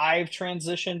 I've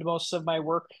transitioned most of my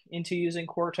work into using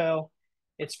Quarto.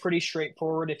 It's pretty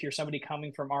straightforward if you're somebody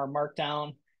coming from R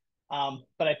Markdown,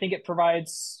 but I think it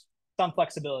provides some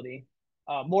flexibility,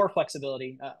 more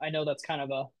flexibility. I know that's kind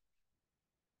of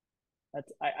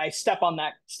I step on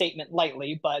that statement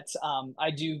lightly, but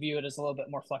I do view it as a little bit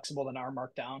more flexible than R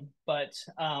Markdown. But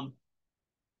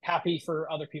happy for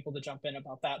other people to jump in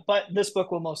about that. But this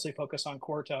book will mostly focus on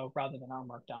Quarto rather than R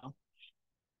Markdown.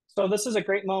 So this is a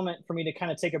great moment for me to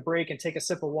kind of take a break and take a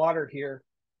sip of water here.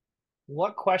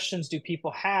 What questions do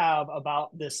people have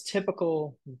about this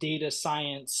typical data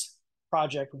science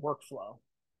project workflow?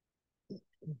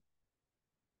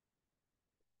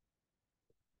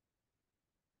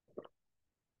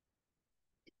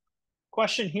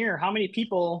 Question here, how many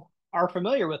people are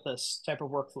familiar with this type of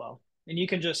workflow? And you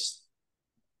can just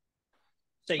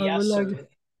say yes.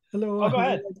 Hello, go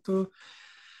ahead. Like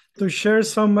to share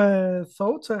some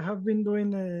thoughts. I have been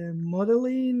doing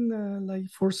modeling like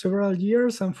for several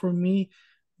years, and for me,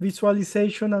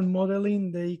 visualization and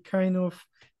modeling, they kind of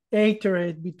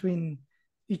iterate between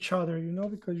each other, you know,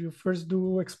 because you first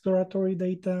do exploratory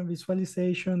data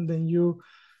visualization, then you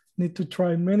need to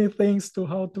try many things to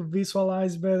how to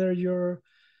visualize better your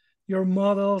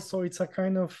model. So it's a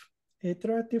kind of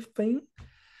iterative thing.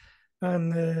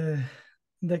 And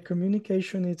the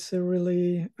communication, it's a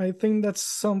really, I think that's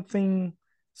something,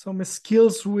 some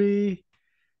skills we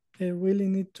really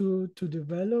need to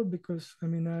develop, because I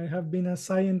mean, I have been a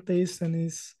scientist,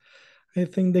 and I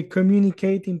think the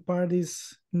communicating part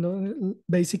is, you know,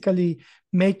 basically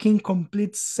making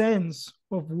complete sense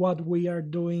of what we are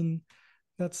doing.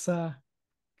 That's a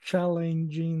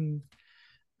challenging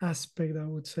aspect, I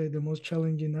would say, the most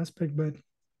challenging aspect. But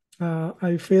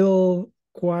I feel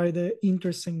quite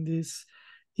interesting these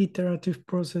iterative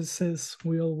processes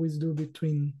we always do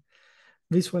between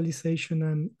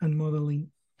visualization and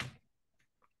modeling.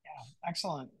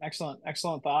 Excellent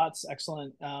thoughts.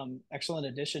 Excellent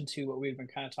addition to what we've been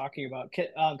kind of talking about. Can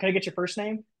I get your first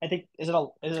name? I think is it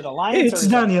Alliance? It's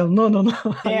Daniel. No.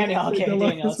 Daniel. Okay,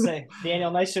 Daniel. Let's say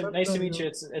Daniel. Nice to meet you.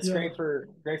 It's yeah. great for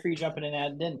you jumping in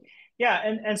and adding in. Yeah,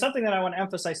 and something that I want to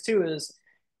emphasize too is,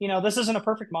 you know, this isn't a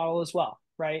perfect model as well,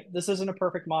 right? This isn't a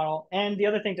perfect model, and the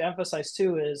other thing to emphasize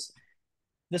too is,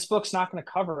 this book's not going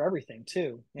to cover everything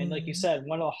too. And like you said,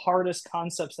 one of the hardest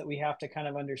concepts that we have to kind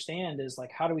of understand is like,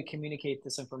 how do we communicate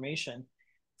this information?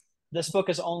 This book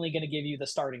is only going to give you the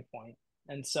starting point.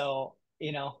 And so,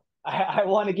 you know, I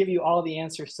want to give you all the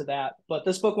answers to that, but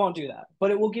this book won't do that,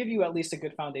 but it will give you at least a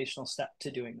good foundational step to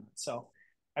doing that. So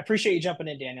I appreciate you jumping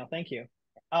in, Daniel. Thank you.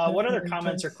 What other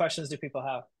comments or questions do people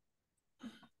have?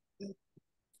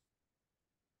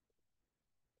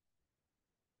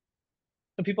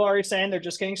 Some people are already saying they're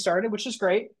just getting started, which is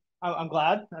great. I'm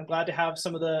glad. I'm glad to have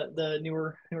some of the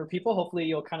newer people. Hopefully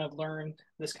you'll kind of learn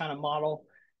this kind of model.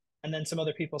 And then some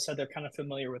other people said they're kind of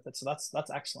familiar with it. So that's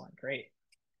excellent. Great.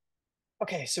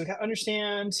 Okay, so we got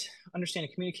understand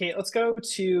and communicate. Let's go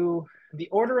to the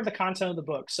order of the content of the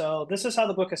book. So this is how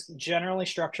the book is generally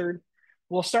structured.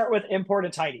 We'll start with import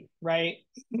and tidy, right?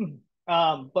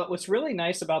 But what's really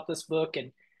nice about this book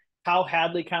and how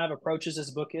Hadley kind of approaches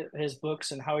his books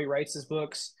and how he writes his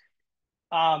books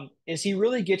is he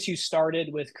really gets you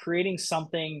started with creating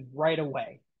something right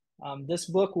away. This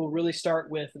book will really start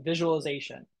with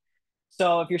visualization.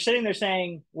 So if you're sitting there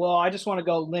saying, well, I just want to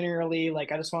go linearly,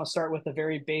 like I just want to start with the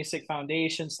very basic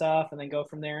foundation stuff and then go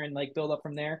from there and like build up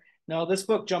from there. No, this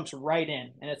book jumps right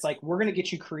in and it's like, we're going to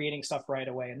get you creating stuff right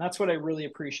away. And that's what I really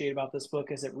appreciate about this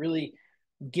book is it really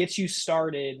gets you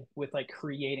started with like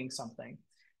creating something.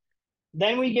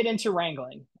 Then we get into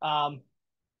wrangling.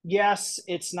 Yes,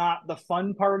 it's not the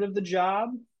fun part of the job.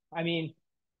 I mean,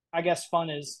 I guess fun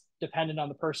is dependent on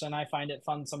the person. I find it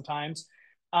fun sometimes.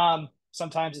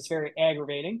 Sometimes it's very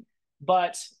aggravating,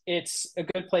 but it's a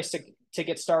good place to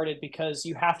get started because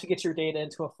you have to get your data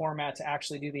into a format to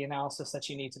actually do the analysis that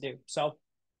you need to do. So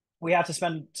we have to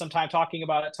spend some time talking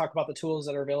about it, talk about the tools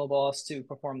that are available to us to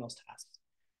perform those tasks.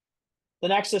 The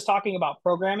next is talking about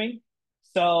programming.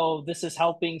 So this is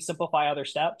helping simplify other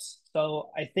steps.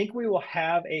 So I think we will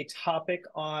have a topic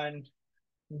on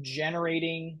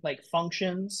generating like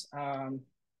functions.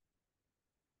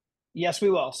 Yes, we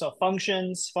will. So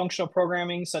functions, functional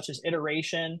programming, such as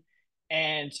iteration,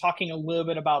 and talking a little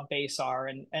bit about base R.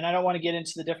 And I don't want to get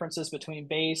into the differences between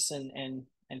base and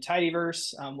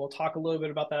tidyverse. We'll talk a little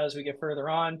bit about that as we get further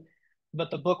on.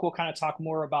 But the book will kind of talk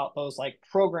more about those like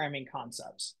programming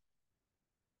concepts.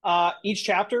 Each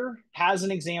chapter has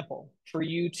an example for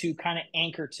you to kind of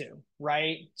anchor to,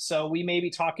 right? So we may be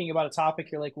talking about a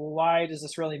topic. You're like, well, why does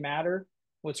this really matter?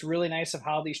 What's really nice of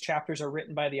how these chapters are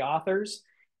written by the authors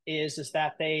is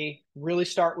that they really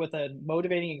start with a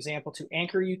motivating example to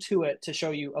anchor you to it, to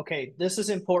show you, okay, this is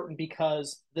important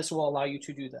because this will allow you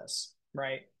to do this,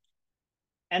 right?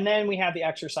 And then we have the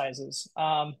exercises.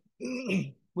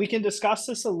 We can discuss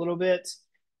this a little bit.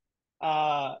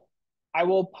 I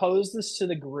will pose this to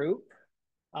the group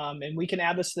and we can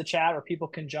add this to the chat or people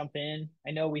can jump in.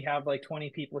 I know we have like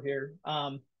 20 people here.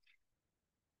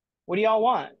 What do y'all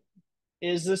want?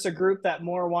 Is this a group that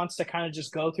more wants to kind of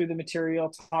just go through the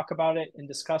material, talk about it, and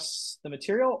discuss the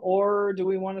material? Or do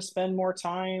we want to spend more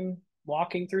time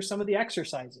walking through some of the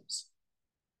exercises?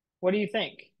 What do you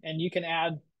think? And you can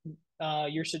add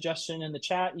your suggestion in the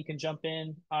chat. You can jump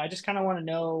in. I just kind of want to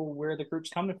know where the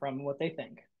group's coming from and what they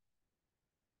think.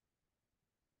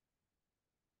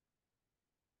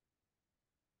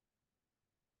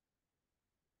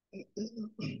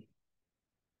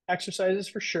 Exercises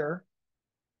for sure.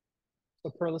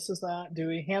 So Perlis is that.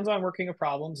 Dewey, hands-on working of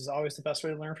problems is always the best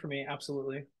way to learn for me.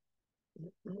 Absolutely.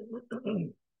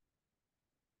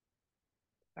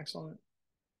 Excellent.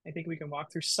 I think we can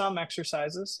walk through some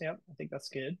exercises. Yep, I think that's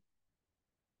good.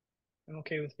 I'm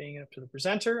okay with being up to the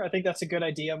presenter. I think that's a good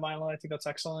idea, Milo. I think that's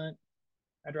excellent.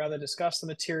 I'd rather discuss the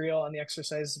material and the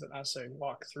exercises, but not necessarily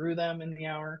walk through them in the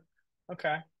hour.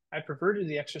 Okay. I prefer to do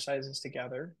the exercises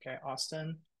together. Okay,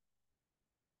 Austin.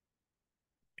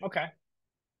 Okay.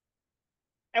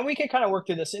 And we can kind of work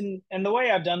through this. And the way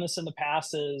I've done this in the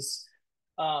past is,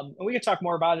 and we can talk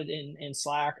more about it in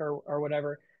Slack or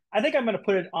whatever. I think I'm going to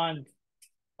put it on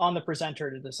the presenter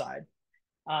to decide,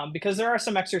 because there are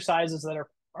some exercises that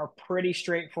are pretty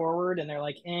straightforward, and they're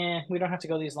like, we don't have to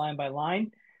go these line by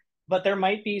line. But there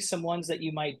might be some ones that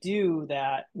you might do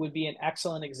that would be an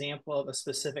excellent example of a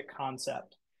specific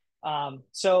concept.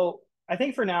 So I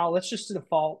think for now, let's just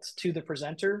default to the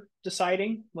presenter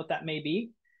deciding what that may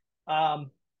be.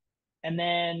 And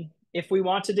then if we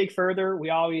want to dig further,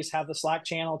 we always have the Slack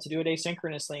channel to do it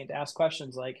asynchronously and to ask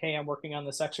questions like, hey, I'm working on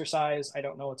this exercise. I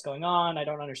don't know what's going on. I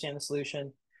don't understand the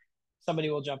solution.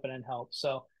 Somebody will jump in and help.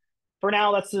 So for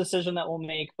now, that's the decision that we'll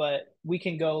make, but we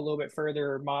can go a little bit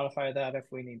further, modify that if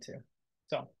we need to.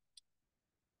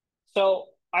 So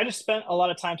I just spent a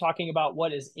lot of time talking about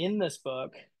what is in this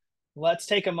book. Let's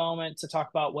take a moment to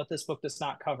talk about what this book does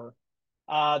not cover.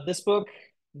 This book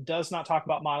does not talk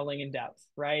about modeling in depth,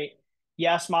 right?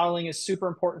 Yes, modeling is super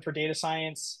important for data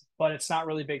science, but it's not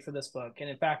really big for this book. And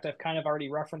in fact, I've kind of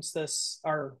already referenced this,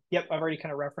 I've already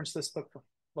kind of referenced this book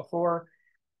before.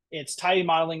 It's Tidy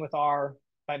Modeling with R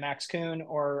by Max Kuhn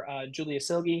or Julia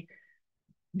Silge.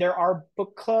 There are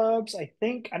book clubs, I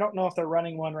think. I don't know if they're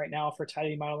running one right now for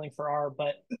Tidy Modeling for R,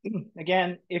 but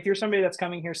again, if you're somebody that's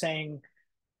coming here saying,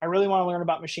 I really want to learn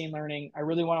about machine learning, I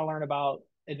really want to learn about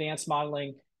advanced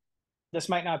modeling, this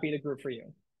might not be the group for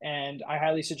you. And I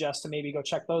highly suggest to maybe go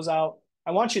check those out.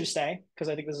 I want you to stay because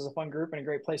I think this is a fun group and a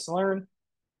great place to learn.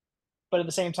 But at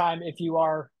the same time, if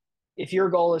your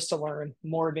goal is to learn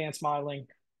more advanced modeling,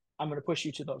 I'm going to push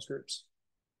you to those groups.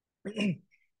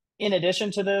 In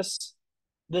addition to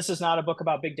this is not a book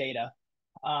about big data.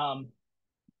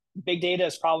 Big data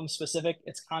is problem specific,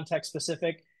 it's context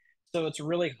specific. So it's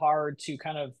really hard to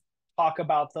kind of talk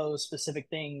about those specific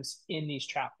things in these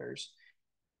chapters.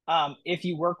 If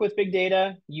you work with big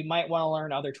data, you might want to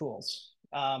learn other tools.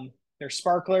 There's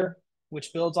Sparkler,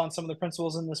 which builds on some of the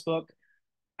principles in this book.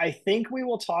 I think we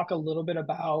will talk a little bit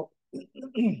about,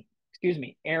 excuse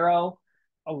me, Arrow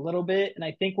a little bit. And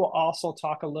I think we'll also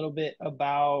talk a little bit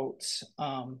about,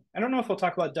 I don't know if we'll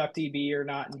talk about DuckDB or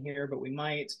not in here, but we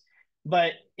might.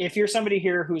 But if you're somebody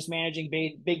here who's managing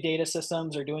big data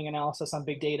systems or doing analysis on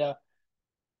big data,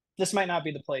 this might not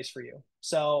be the place for you.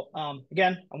 So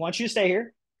again, I want you to stay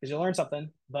here because you'll learn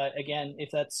something. But again, if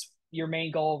that's your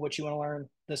main goal of what you want to learn,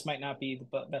 this might not be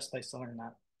the best place to learn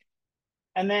that.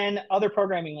 And then other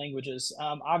programming languages.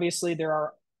 Obviously, there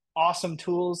are awesome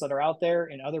tools that are out there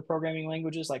in other programming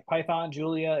languages like Python,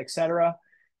 Julia, etc.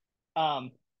 We're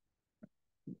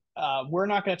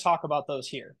not going to talk about those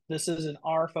here. This is an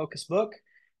R-focused book.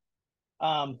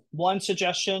 One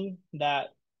suggestion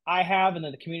that I have and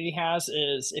that the community has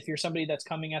is if you're somebody that's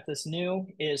coming at this new,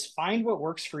 is find what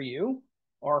works for you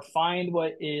or find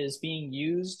what is being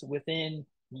used within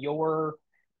your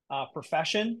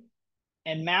profession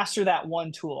and master that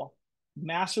one tool.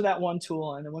 Master that one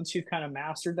tool. And then once you've kind of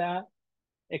mastered that,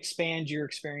 expand your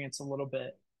experience a little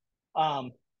bit.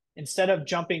 Instead of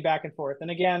jumping back and forth. And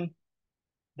again,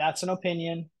 that's an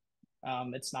opinion.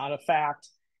 It's not a fact,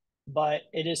 but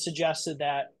it is suggested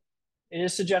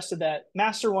that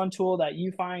master one tool that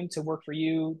you find to work for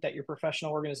you, that your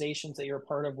professional organizations that you're a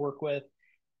part of work with,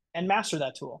 and master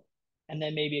that tool, and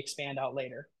then maybe expand out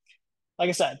later. Like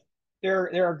I said,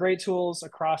 there are great tools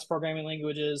across programming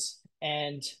languages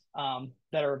and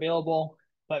that are available,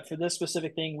 but for this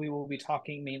specific thing, we will be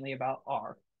talking mainly about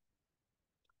R.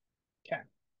 Okay.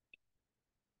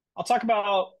 I'll talk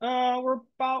about, we're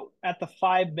about at the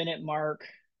 5-minute mark.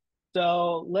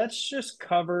 So let's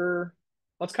cover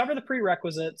the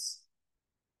prerequisites.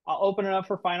 I'll open it up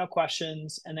for final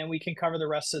questions, and then we can cover the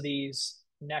rest of these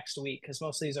next week because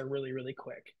most of these are really, really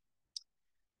quick.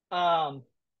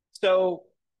 So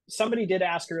somebody did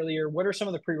ask earlier, what are some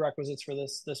of the prerequisites for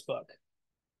this book?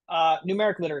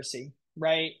 Numeric literacy,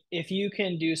 right? If you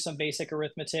can do some basic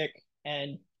arithmetic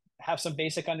and have some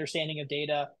basic understanding of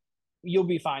data, you'll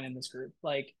be fine in this group.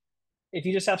 Like if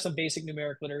you just have some basic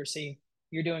numeric literacy,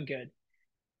 you're doing good.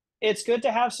 It's good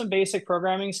to have some basic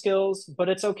programming skills, but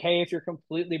it's okay if you're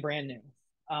completely brand new.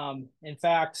 In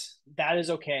fact, that is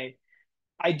okay.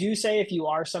 I do say if you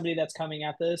are somebody that's coming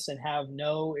at this and have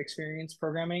no experience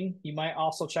programming, you might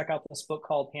also check out this book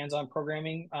called Hands-On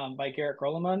Programming by Garrett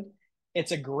Grolemund.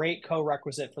 It's a great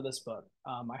co-requisite for this book.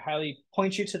 I highly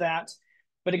point you to that.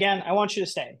 But again, I want you to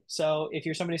stay. So if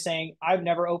you're somebody saying, I've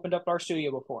never opened up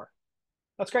RStudio before,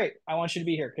 that's great. I want you to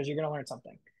be here because you're going to learn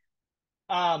something.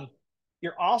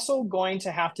 You're also going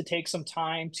to have to take some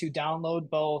time to download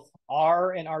both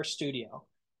R and RStudio.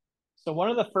 So one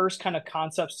of the first kind of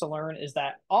concepts to learn is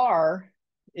that R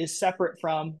is separate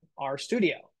from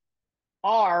RStudio.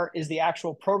 R is the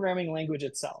actual programming language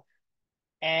itself.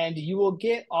 And you will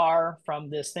get R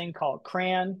from this thing called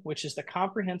CRAN, which is the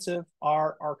Comprehensive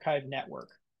R Archive Network.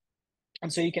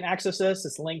 And so you can access this.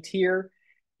 It's linked here.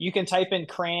 You can type in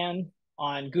CRAN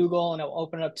on Google and it'll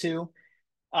open it up too.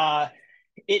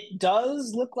 It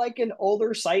does look like an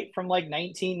older site from like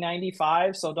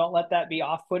 1995. So don't let that be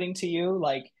off-putting to you.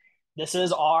 Like this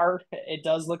is R. It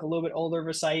does look a little bit older of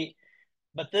a site,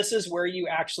 but this is where you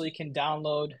actually can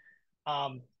download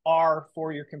R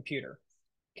for your computer.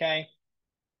 Okay.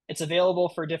 It's available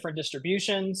for different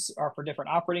distributions or for different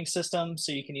operating systems.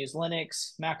 So you can use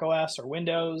Linux, Mac OS, or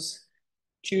Windows.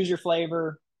 Choose your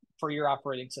flavor for your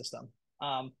operating system.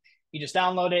 You just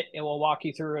download it. It will walk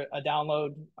you through a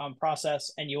download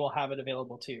process, and you will have it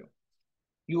available to you.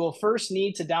 You will first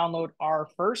need to download R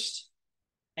first,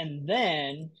 and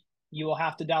then you will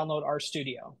have to download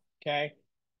RStudio. Okay.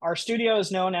 RStudio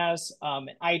is known as an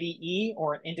IDE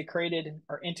or an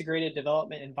integrated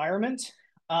development environment.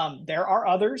 There are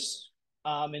others.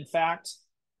 In fact,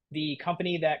 the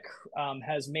company that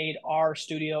has made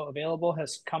RStudio available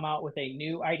has come out with a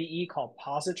new IDE called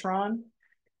Positron.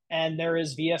 And there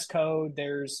is VS Code.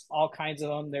 There's all kinds of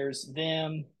them. There's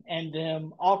Vim,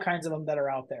 NVim, all kinds of them that are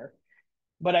out there.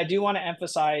 But I do want to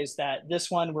emphasize that this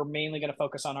one, we're mainly going to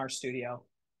focus on RStudio.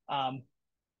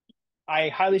 I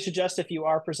highly suggest if you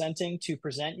are presenting to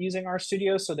present using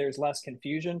RStudio so there's less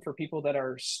confusion for people that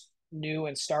are new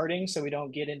and starting, so we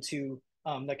don't get into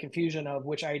the confusion of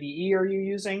which IDE are you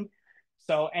using.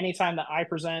 So anytime that I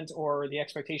present or the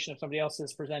expectation of somebody else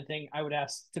is presenting, I would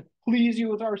ask to please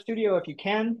use RStudio if you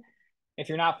can. If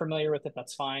you're not familiar with it,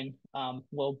 that's fine.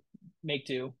 We'll make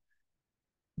do.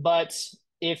 But so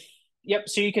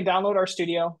you can download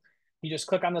RStudio. You just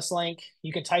click on this link.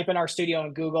 You can type in RStudio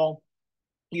in Google.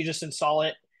 You just install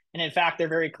it. And in fact, they're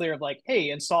very clear of like, hey,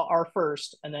 install R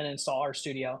first and then install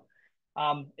RStudio.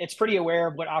 It's pretty aware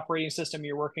of what operating system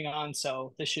you're working on,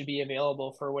 so this should be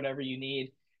available for whatever you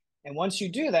need. And once you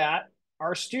do that,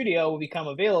 RStudio will become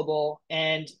available,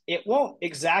 and it won't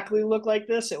exactly look like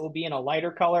this. It will be in a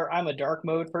lighter color. I'm a dark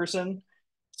mode person,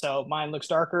 so mine looks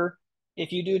darker.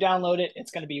 If you do download it,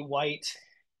 it's going to be white,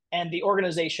 and the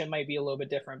organization might be a little bit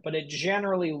different, but it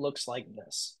generally looks like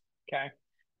this, okay?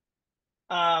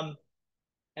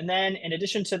 And then in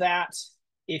addition to that,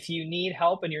 if you need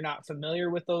help and you're not familiar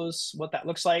with what that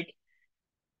looks like,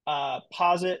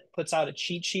 Posit puts out a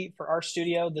cheat sheet for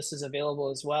RStudio. This is available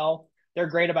as well. They're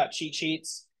great about cheat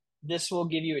sheets. This will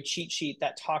give you a cheat sheet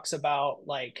that talks about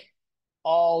like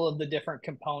all of the different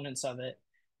components of it.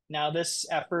 Now, this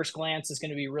at first glance is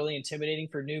going to be really intimidating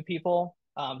for new people.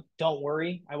 Don't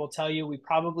worry. I will tell you, we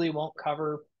probably won't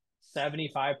cover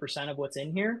 75% of what's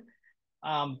in here.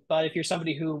 But if you're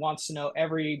somebody who wants to know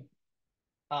every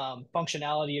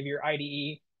functionality of your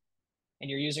IDE and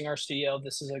you're using RStudio,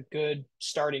 this is a good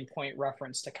starting point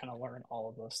reference to kind of learn all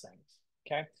of those things,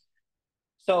 okay?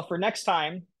 So for next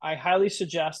time, I highly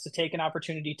suggest to take an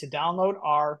opportunity to download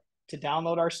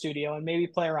RStudio and maybe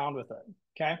play around with it,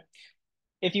 okay?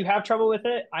 If you have trouble with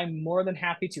it, I'm more than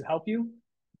happy to help you.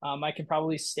 I can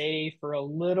probably stay for a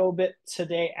little bit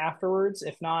today afterwards.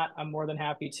 If not, I'm more than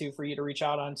happy for you to reach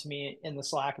out onto me in the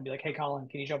Slack and be like, hey, Collin,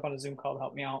 can you jump on a Zoom call to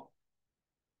help me out?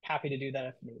 Happy to do that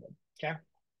if needed, okay?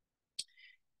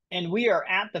 And we are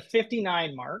at the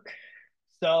 59 mark.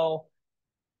 So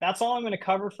that's all I'm going to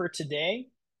cover for today.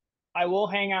 I will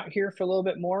hang out here for a little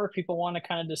bit more if people want to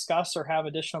kind of discuss or have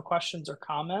additional questions or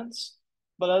comments.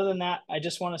 But other than that, I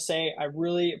just want to say I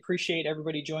really appreciate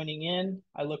everybody joining in.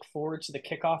 I look forward to the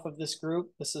kickoff of this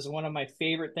group. This is one of my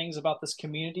favorite things about this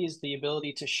community is the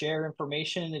ability to share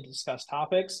information and discuss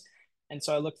topics. And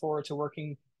so I look forward to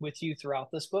working with you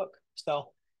throughout this book.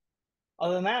 So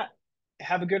other than that,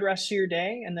 have a good rest of your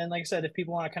day. And then, like I said, if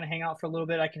people want to kind of hang out for a little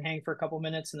bit, I can hang for a couple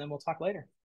minutes and then we'll talk later.